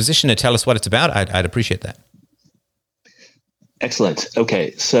give an exposition and tell us what it's about, I'd appreciate that. Excellent.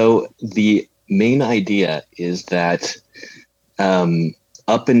 Okay. So the main idea is that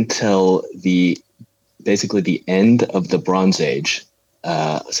up until basically the end of the Bronze Age,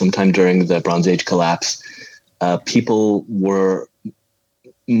 sometime during the Bronze Age collapse, people were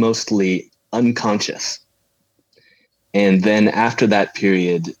mostly unconscious. And then after that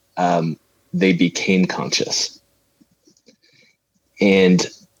period, they became conscious. And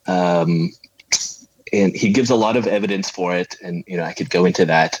he gives a lot of evidence for it. And, I could go into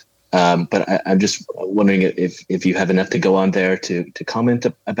that. But I'm just wondering if you have enough to go on there to comment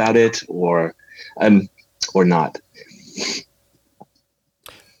about it or not.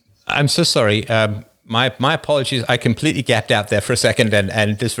 I'm so sorry. My apologies. I completely gapped out there for a second,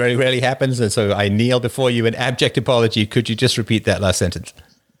 and this very rarely happens. And so I kneel before you in abject apology. Could you just repeat that last sentence?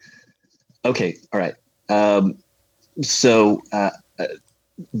 Okay. All right. So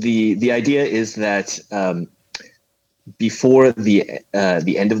the idea is that before the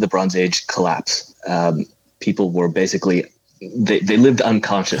end of the Bronze Age collapse, people were basically they lived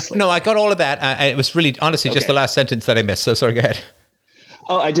unconsciously. No, I got all of that. It was really honestly just the last sentence that I missed. So sorry. Go ahead.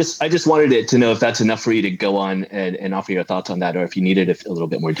 Oh, I just wanted it to know if that's enough for you to go on and offer your thoughts on that, or if you needed a little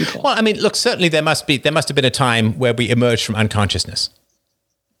bit more detail. Well, I mean, look, certainly there must have been a time where we emerged from unconsciousness,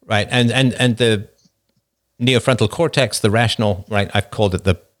 right? And the neofrontal cortex, the rational, right? I've called it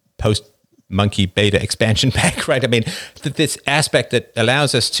the post-monkey beta expansion pack, right? I mean, this aspect that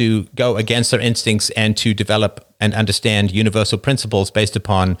allows us to go against our instincts and to develop and understand universal principles based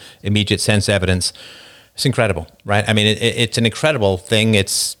upon immediate sense evidence. It's incredible, right? I mean, it's an incredible thing.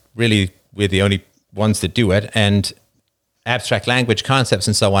 It's really, we're the only ones that do it, and abstract language concepts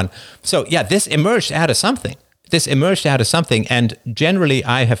and so on. So yeah, this emerged out of something. And generally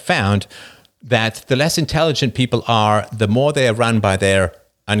I have found that the less intelligent people are, the more they are run by their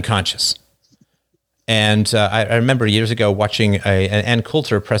unconscious. And I remember years ago watching an Ann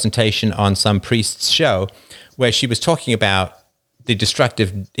Coulter presentation on some priest's show where she was talking about the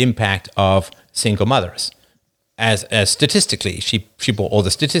destructive impact of single mothers. As statistically, she brought all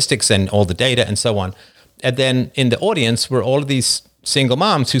the statistics and all the data and so on. And then in the audience were all of these single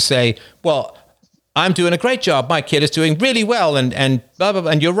moms who say, well, I'm doing a great job. My kid is doing really well and blah, blah,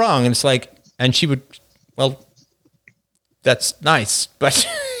 blah, and you're wrong. And it's like, and she would, well, that's nice, but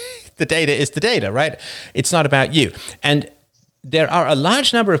the data is the data, right? It's not about you. And there are a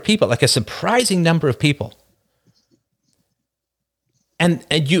large number of people, like a surprising number of people. And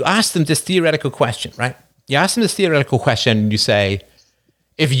you ask them this theoretical question, right? You ask them this theoretical question and you say,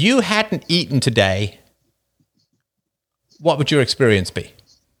 if you hadn't eaten today, what would your experience be?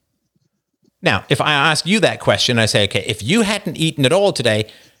 Now, if I ask you that question, I say, okay, if you hadn't eaten at all today,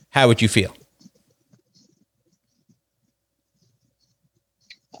 how would you feel?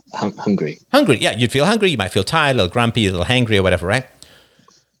 Hungry. Hungry, yeah. You'd feel hungry. You might feel tired, a little grumpy, a little hangry or whatever, right?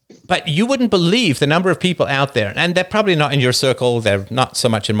 But you wouldn't believe the number of people out there, and they're probably not in your circle. They're not so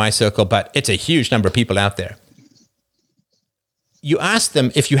much in my circle, but it's a huge number of people out there. You ask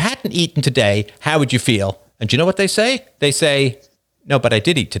them, if you hadn't eaten today, how would you feel? And do you know what they say? They say, no, but I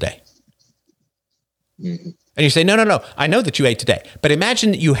did eat today. Mm-hmm. And you say, no, I know that you ate today. But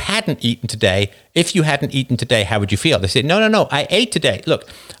imagine that you hadn't eaten today. If you hadn't eaten today, how would you feel? They say, no, I ate today. Look,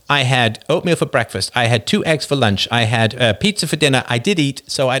 I had oatmeal for breakfast. I had 2 eggs for lunch. I had pizza for dinner. I did eat,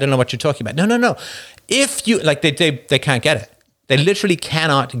 so I don't know what you're talking about. No. If you, like, they can't get it. They literally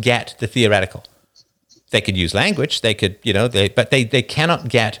cannot get the theoretical. They could use language. They could, but they cannot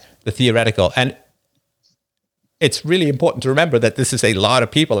get the theoretical. And it's really important to remember that this is a lot of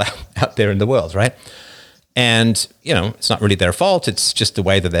people out there in the world, right? And, it's not really their fault. It's just the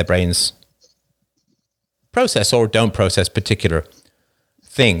way that their brains process or don't process particular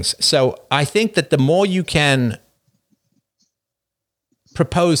things. So I think that the more you can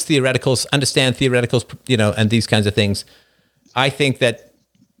propose theoreticals, understand theoreticals, and these kinds of things, I think that,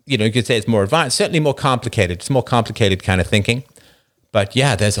 you could say it's more advanced, certainly more complicated. It's more complicated kind of thinking. But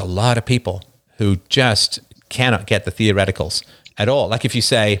yeah, there's a lot of people who just cannot get the theoreticals at all. Like if you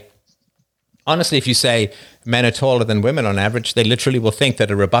say, honestly, if you say men are taller than women on average, they literally will think that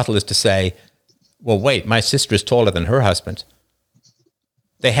a rebuttal is to say, well, wait, my sister is taller than her husband.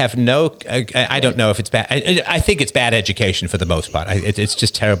 They have no, I don't know if it's bad. I think it's bad education for the most part. It's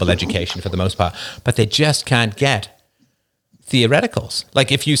just terrible education for the most part. But they just can't get theoreticals.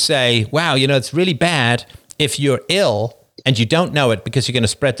 Like if you say, wow, it's really bad if you're ill and you don't know it because you're going to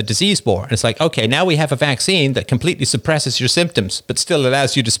spread the disease more. And it's like, okay, now we have a vaccine that completely suppresses your symptoms, but still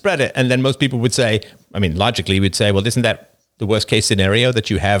allows you to spread it. And then most people would say, logically we'd say, well, isn't that the worst case scenario, that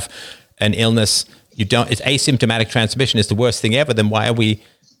you have an illness, it's asymptomatic transmission is the worst thing ever. Then why are we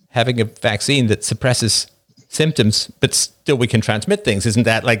having a vaccine that suppresses symptoms, but still we can transmit things? Isn't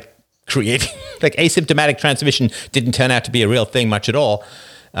that like creating, like asymptomatic transmission didn't turn out to be a real thing much at all.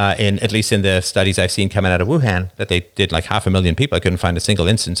 At least in the studies I've seen coming out of Wuhan, that they did like 500,000 people. I couldn't find a single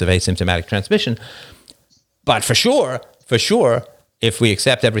instance of asymptomatic transmission. But for sure, if we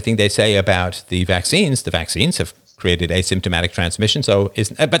accept everything they say about the vaccines have created asymptomatic transmission. So,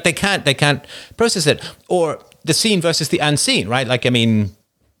 but they can't process it. Or the seen versus the unseen, right? Like, this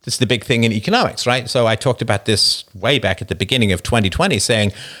is the big thing in economics, right? So I talked about this way back at the beginning of 2020,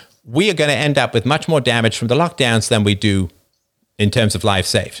 saying we are going to end up with much more damage from the lockdowns than we do in terms of lives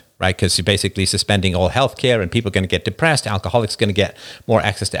saved, right? Because you're basically suspending all healthcare, and people are going to get depressed. Alcoholics are going to get more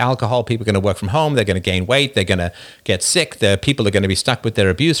access to alcohol. People are going to work from home. They're going to gain weight. They're going to get sick. The people are going to be stuck with their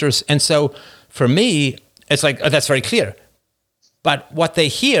abusers. And so for me, it's like, oh, that's very clear. But what they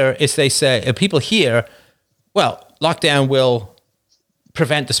hear is they say, people hear, well, lockdown will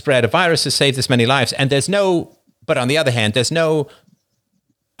prevent the spread of viruses, save this many lives. And but on the other hand, there's no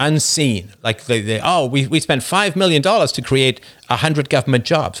unseen, like we spent $5 million to create 100 government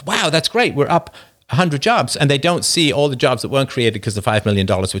jobs. Wow, that's great. We're up 100 jobs. And they don't see all the jobs that weren't created because the $5 million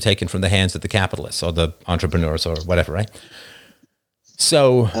were taken from the hands of the capitalists or the entrepreneurs or whatever, right?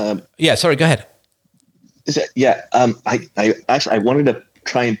 So, sorry, go ahead. I wanted to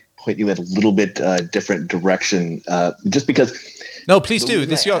try and point you in a little bit different direction, just because. No, please do.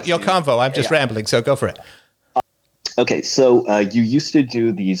 This is your convo. I'm just rambling, so go for it. Okay, so you used to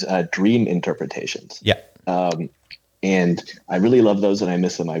do these dream interpretations. Yeah. And I really love those, and I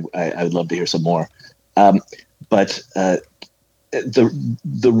miss them. I would love to hear some more. But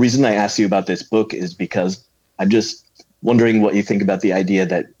the reason I asked you about this book is because I'm just wondering what you think about the idea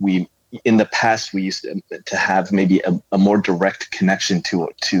that in the past we used to have maybe a more direct connection to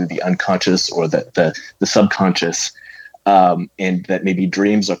the unconscious or the subconscious, and that maybe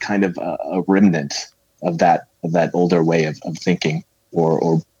dreams are kind of a remnant of that older way of thinking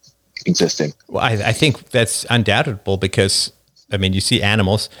or existing. Well, I think that's undoubtable because, I mean, you see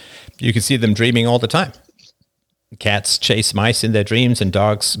animals, you can see them dreaming all the time. Cats chase mice in their dreams and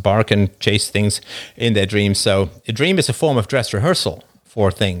dogs bark and chase things in their dreams. So a dream is a form of dress rehearsal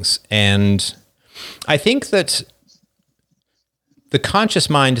for things. And I think that the conscious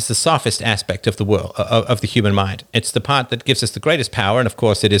mind is the softest aspect of the world, of the human mind. It's the part that gives us the greatest power. And of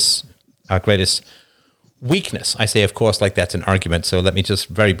course, it is our greatest weakness. I say, of course, like that's an argument. So let me just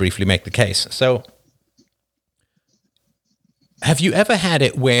very briefly make the case. So have you ever had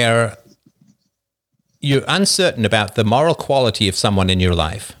it where you're uncertain about the moral quality of someone in your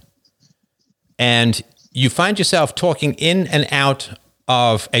life, and you find yourself talking in and out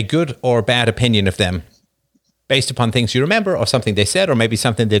of a good or bad opinion of them based upon things you remember or something they said or maybe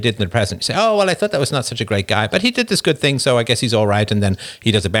something they did in the present? You say, oh, well, I thought that was not such a great guy, but he did this good thing, so I guess he's all right. And then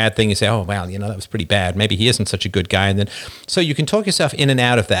he does a bad thing. You say, oh, well, that was pretty bad. Maybe he isn't such a good guy. And then, so you can talk yourself in and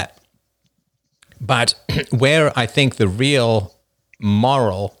out of that. But where I think the real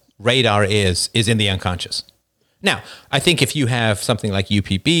moral radar is in the unconscious. Now, I think if you have something like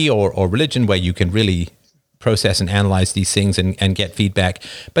UPB or religion where you can really process and analyze these things and get feedback,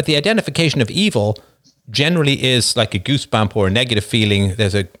 but the identification of evil generally is like a goosebump or a negative feeling.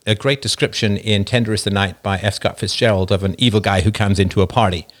 There's a great description in Tender is the Night by F. Scott Fitzgerald of an evil guy who comes into a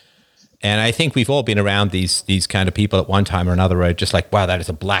party. And I think we've all been around these kind of people at one time or another, where just like, wow, that is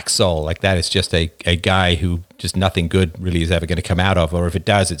a black soul. Like that is just a guy who just nothing good really is ever going to come out of. Or if it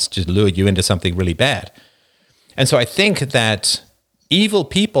does, it's just lured you into something really bad. And so I think that evil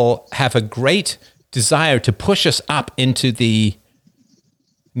people have a great desire to push us up into the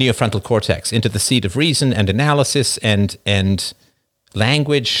neofrontal cortex, into the seat of reason and analysis and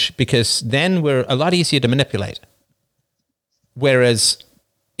language, because then we're a lot easier to manipulate. Whereas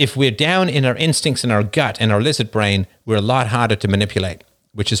if we're down in our instincts and our gut and our lizard brain, we're a lot harder to manipulate,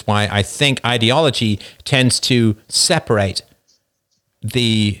 which is why I think ideology tends to separate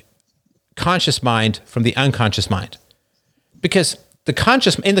the conscious mind from the unconscious mind. Because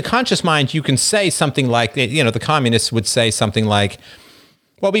in the conscious mind, you can say something like, the communists would say something like,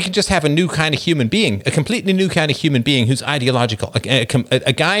 well, we can just have a new kind of human being, a completely new kind of human being who's ideological.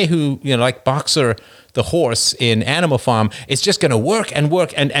 A guy who, like Boxer the horse in Animal Farm, is just going to work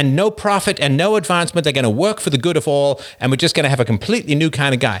and no profit and no advancement. They're going to work for the good of all, and we're just going to have a completely new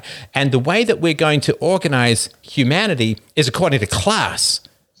kind of guy. And the way that we're going to organize humanity is according to class,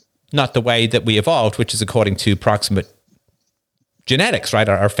 not the way that we evolved, which is according to proximate genetics, right?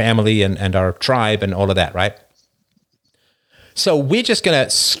 Our family and our tribe and all of that, right? So we're just going to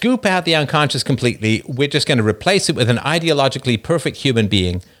scoop out the unconscious completely. We're just going to replace it with an ideologically perfect human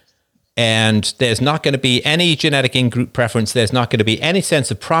being. And there's not going to be any genetic in-group preference. There's not going to be any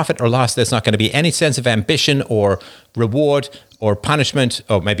sense of profit or loss. There's not going to be any sense of ambition or reward or punishment,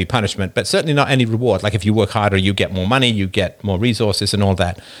 or maybe punishment, but certainly not any reward. Like if you work harder, you get more money, you get more resources and all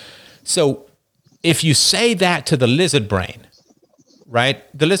that. So if you say that to the lizard brain, right?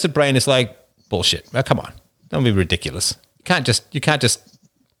 The lizard brain is like, bullshit. Well, come on. Don't be ridiculous. You can't just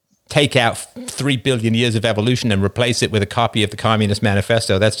take out 3 billion years of evolution and replace it with a copy of the Communist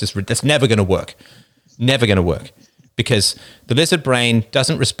Manifesto. That's never going to work. Never going to work. Because the lizard brain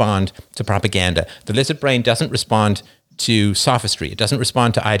doesn't respond to propaganda. The lizard brain doesn't respond to sophistry. It doesn't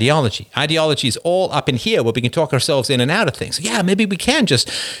respond to ideology. Ideology is all up in here where we can talk ourselves in and out of things. Yeah, maybe we can just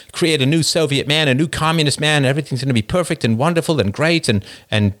create a new Soviet man, a new communist man. Everything's going to be perfect and wonderful and great. And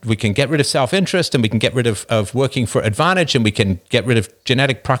we can get rid of self-interest, and we can get rid of working for advantage, and we can get rid of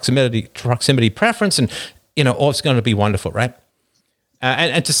genetic proximity preference. And, all it's going to be wonderful, right?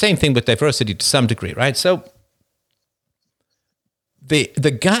 And it's the same thing with diversity to some degree, right? So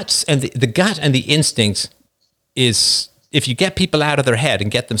the gut and the instincts is, if you get people out of their head and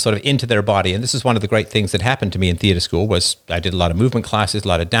get them sort of into their body, and this is one of the great things that happened to me in theater school, was I did a lot of movement classes, a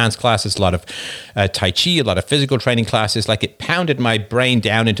lot of dance classes, a lot of Tai Chi, a lot of physical training classes. Like, it pounded my brain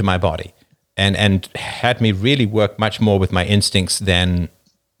down into my body and had me really work much more with my instincts than,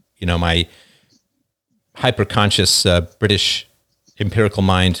 my hyper-conscious British empirical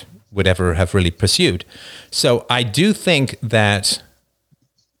mind would ever have really pursued. So I do think that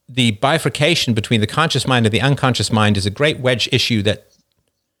the bifurcation between the conscious mind and the unconscious mind is a great wedge issue that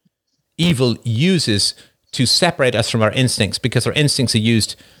evil uses to separate us from our instincts, because our instincts are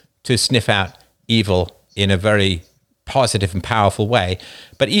used to sniff out evil in a very positive and powerful way.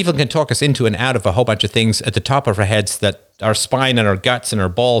 But evil can talk us into and out of a whole bunch of things at the top of our heads that our spine and our guts and our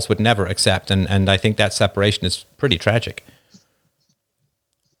balls would never accept. And I think that separation is pretty tragic.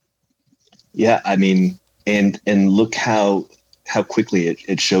 Yeah, I mean, and look how quickly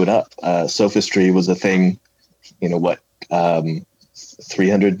it showed up. Sophistry was a thing, 300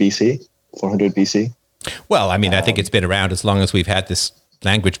 BC, 400 BC? Well, I mean, I think it's been around as long as we've had this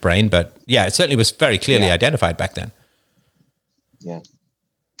language brain, but yeah, it certainly was very clearly identified back then. Yeah.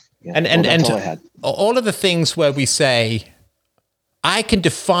 And all I had. All of the things where we say, I can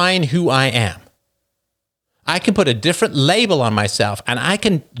define who I am. I can put a different label on myself, and I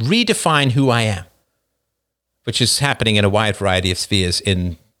can redefine who I am, which is happening in a wide variety of spheres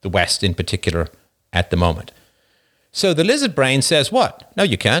in the West in particular at the moment. So the lizard brain says what? No,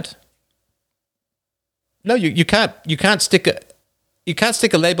 you can't. No, you can't stick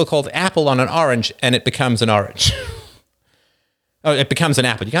a label called apple on an orange and it becomes an orange. Oh, it becomes an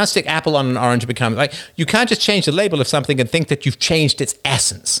apple. You can't stick apple on an orange, you can't just change the label of something and think that you've changed its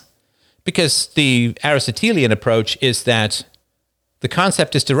essence. Because the Aristotelian approach is that the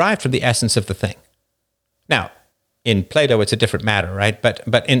concept is derived from the essence of the thing. Now, in Plato, it's a different matter, right?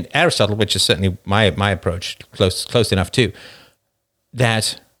 But in Aristotle, which is certainly my approach, close enough too,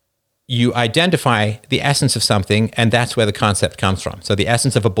 that you identify the essence of something, and that's where the concept comes from. So the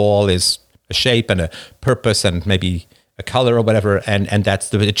essence of a ball is a shape and a purpose and maybe a color or whatever, and that's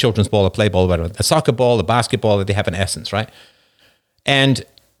the children's ball, a play ball, whatever. A soccer ball, a basketball, they have an essence, right? And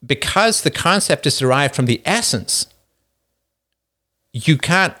because the concept is derived from the essence, you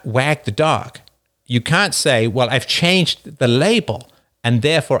can't wag the dog. You can't say, well, I've changed the label, and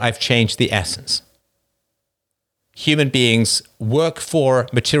therefore I've changed the essence. Human beings work for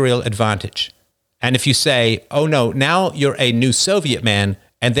material advantage. And if you say, oh no, now you're a new Soviet man,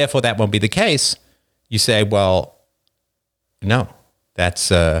 and therefore that won't be the case, you say, well, no,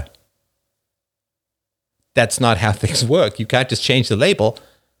 that's not how things work. You can't just change the label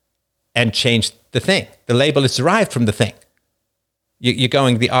and change the thing. The label is derived from the thing. You're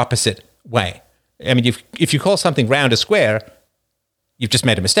going the opposite way. I mean, if you call something round a square, you've just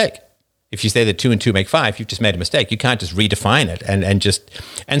made a mistake. If you say that 2 and 2 make 5, you've just made a mistake. You can't just redefine it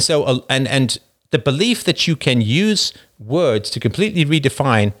and so the belief that you can use words to completely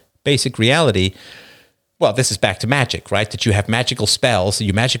redefine basic reality. Well, this is back to magic, right? That you have magical spells,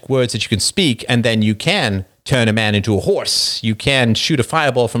 you magic words that you can speak, and then you can turn a man into a horse. You can shoot a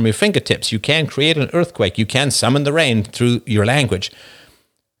fireball from your fingertips. You can create an earthquake. You can summon the rain through your language.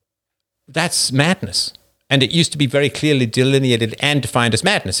 That's madness. And it used to be very clearly delineated and defined as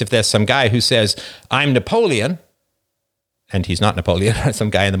madness. If there's some guy who says, I'm Napoleon, and he's not Napoleon,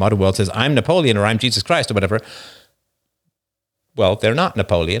 some guy in the modern world says, I'm Napoleon or I'm Jesus Christ or whatever, well, they're not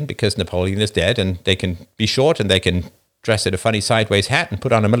Napoleon because Napoleon is dead, and they can be short and they can dress in a funny sideways hat and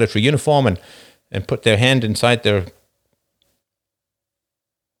put on a military uniform and put their hand inside their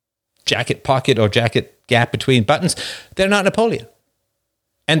jacket pocket or jacket gap between buttons. They're not Napoleon.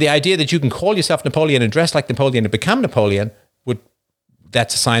 And the idea that you can call yourself Napoleon and dress like Napoleon and become Napoleon,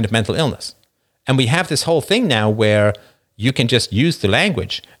 that's a sign of mental illness. And we have this whole thing now where you can just use the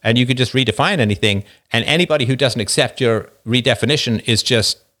language and you can just redefine anything, and anybody who doesn't accept your redefinition is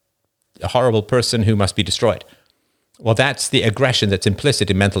just a horrible person who must be destroyed. Well, that's the aggression that's implicit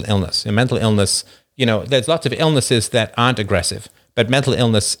in mental illness. In mental illness, there's lots of illnesses that aren't aggressive, but mental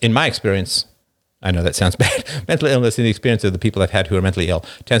illness, in my experience, I know that sounds bad, mental illness in the experience of the people I've had who are mentally ill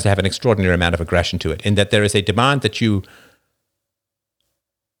tends to have an extraordinary amount of aggression to it, in that there is a demand that you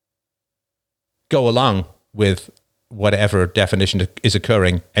go along with whatever definition is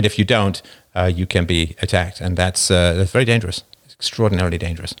occurring. And if you don't, you can be attacked. And that's very dangerous. It's extraordinarily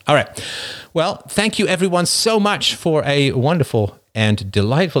dangerous. All right. Well, thank you everyone so much for a wonderful and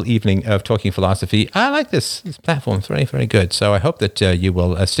delightful evening of talking philosophy. I like this platform. It's very, very good. So I hope that you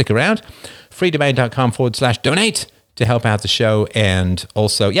will stick around. freedomain.com/donate to help out the show. And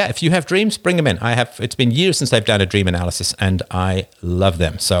also, yeah, if you have dreams, bring them in. It's been years since I've done a dream analysis, and I love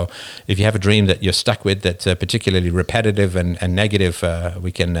them. So if you have a dream that you're stuck with that's particularly repetitive and negative,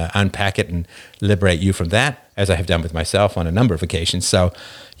 we can unpack it and liberate you from that, as I have done with myself on a number of occasions. So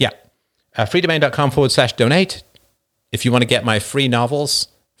yeah, freedomain.com/donate. If you want to get my free novels,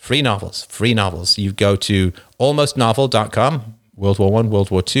 you go to almostnovel.com. World War I,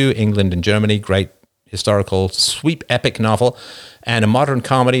 World War II, England and Germany, great historical sweep epic novel, and a modern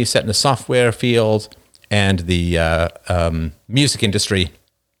comedy set in the software field and the music industry.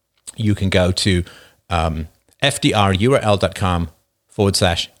 You can go to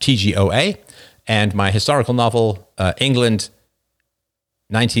fdrurl.com/TGOA, and my historical novel, England,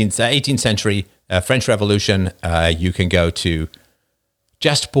 18th century, French Revolution, you can go to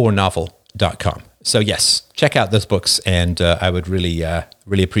justpoornovel.com. So yes, check out those books, and I would really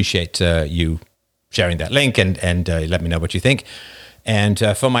appreciate you sharing that link and let me know what you think. And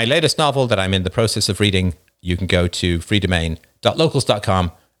for my latest novel that I'm in the process of reading, you can go to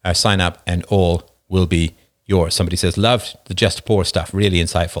freedomain.locals.com, sign up, and all will be yours. Somebody says, loved the Just Poor stuff, really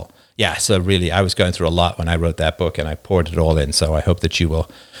insightful. Yeah, so really, I was going through a lot when I wrote that book, and I poured it all in, so I hope that you will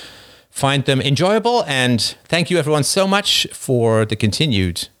find them enjoyable. And thank you everyone so much for the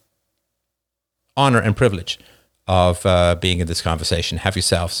continued honor and privilege of being in this conversation. Have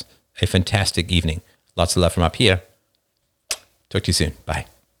yourselves a fantastic evening. Lots of love from up here. Talk to you soon. Bye.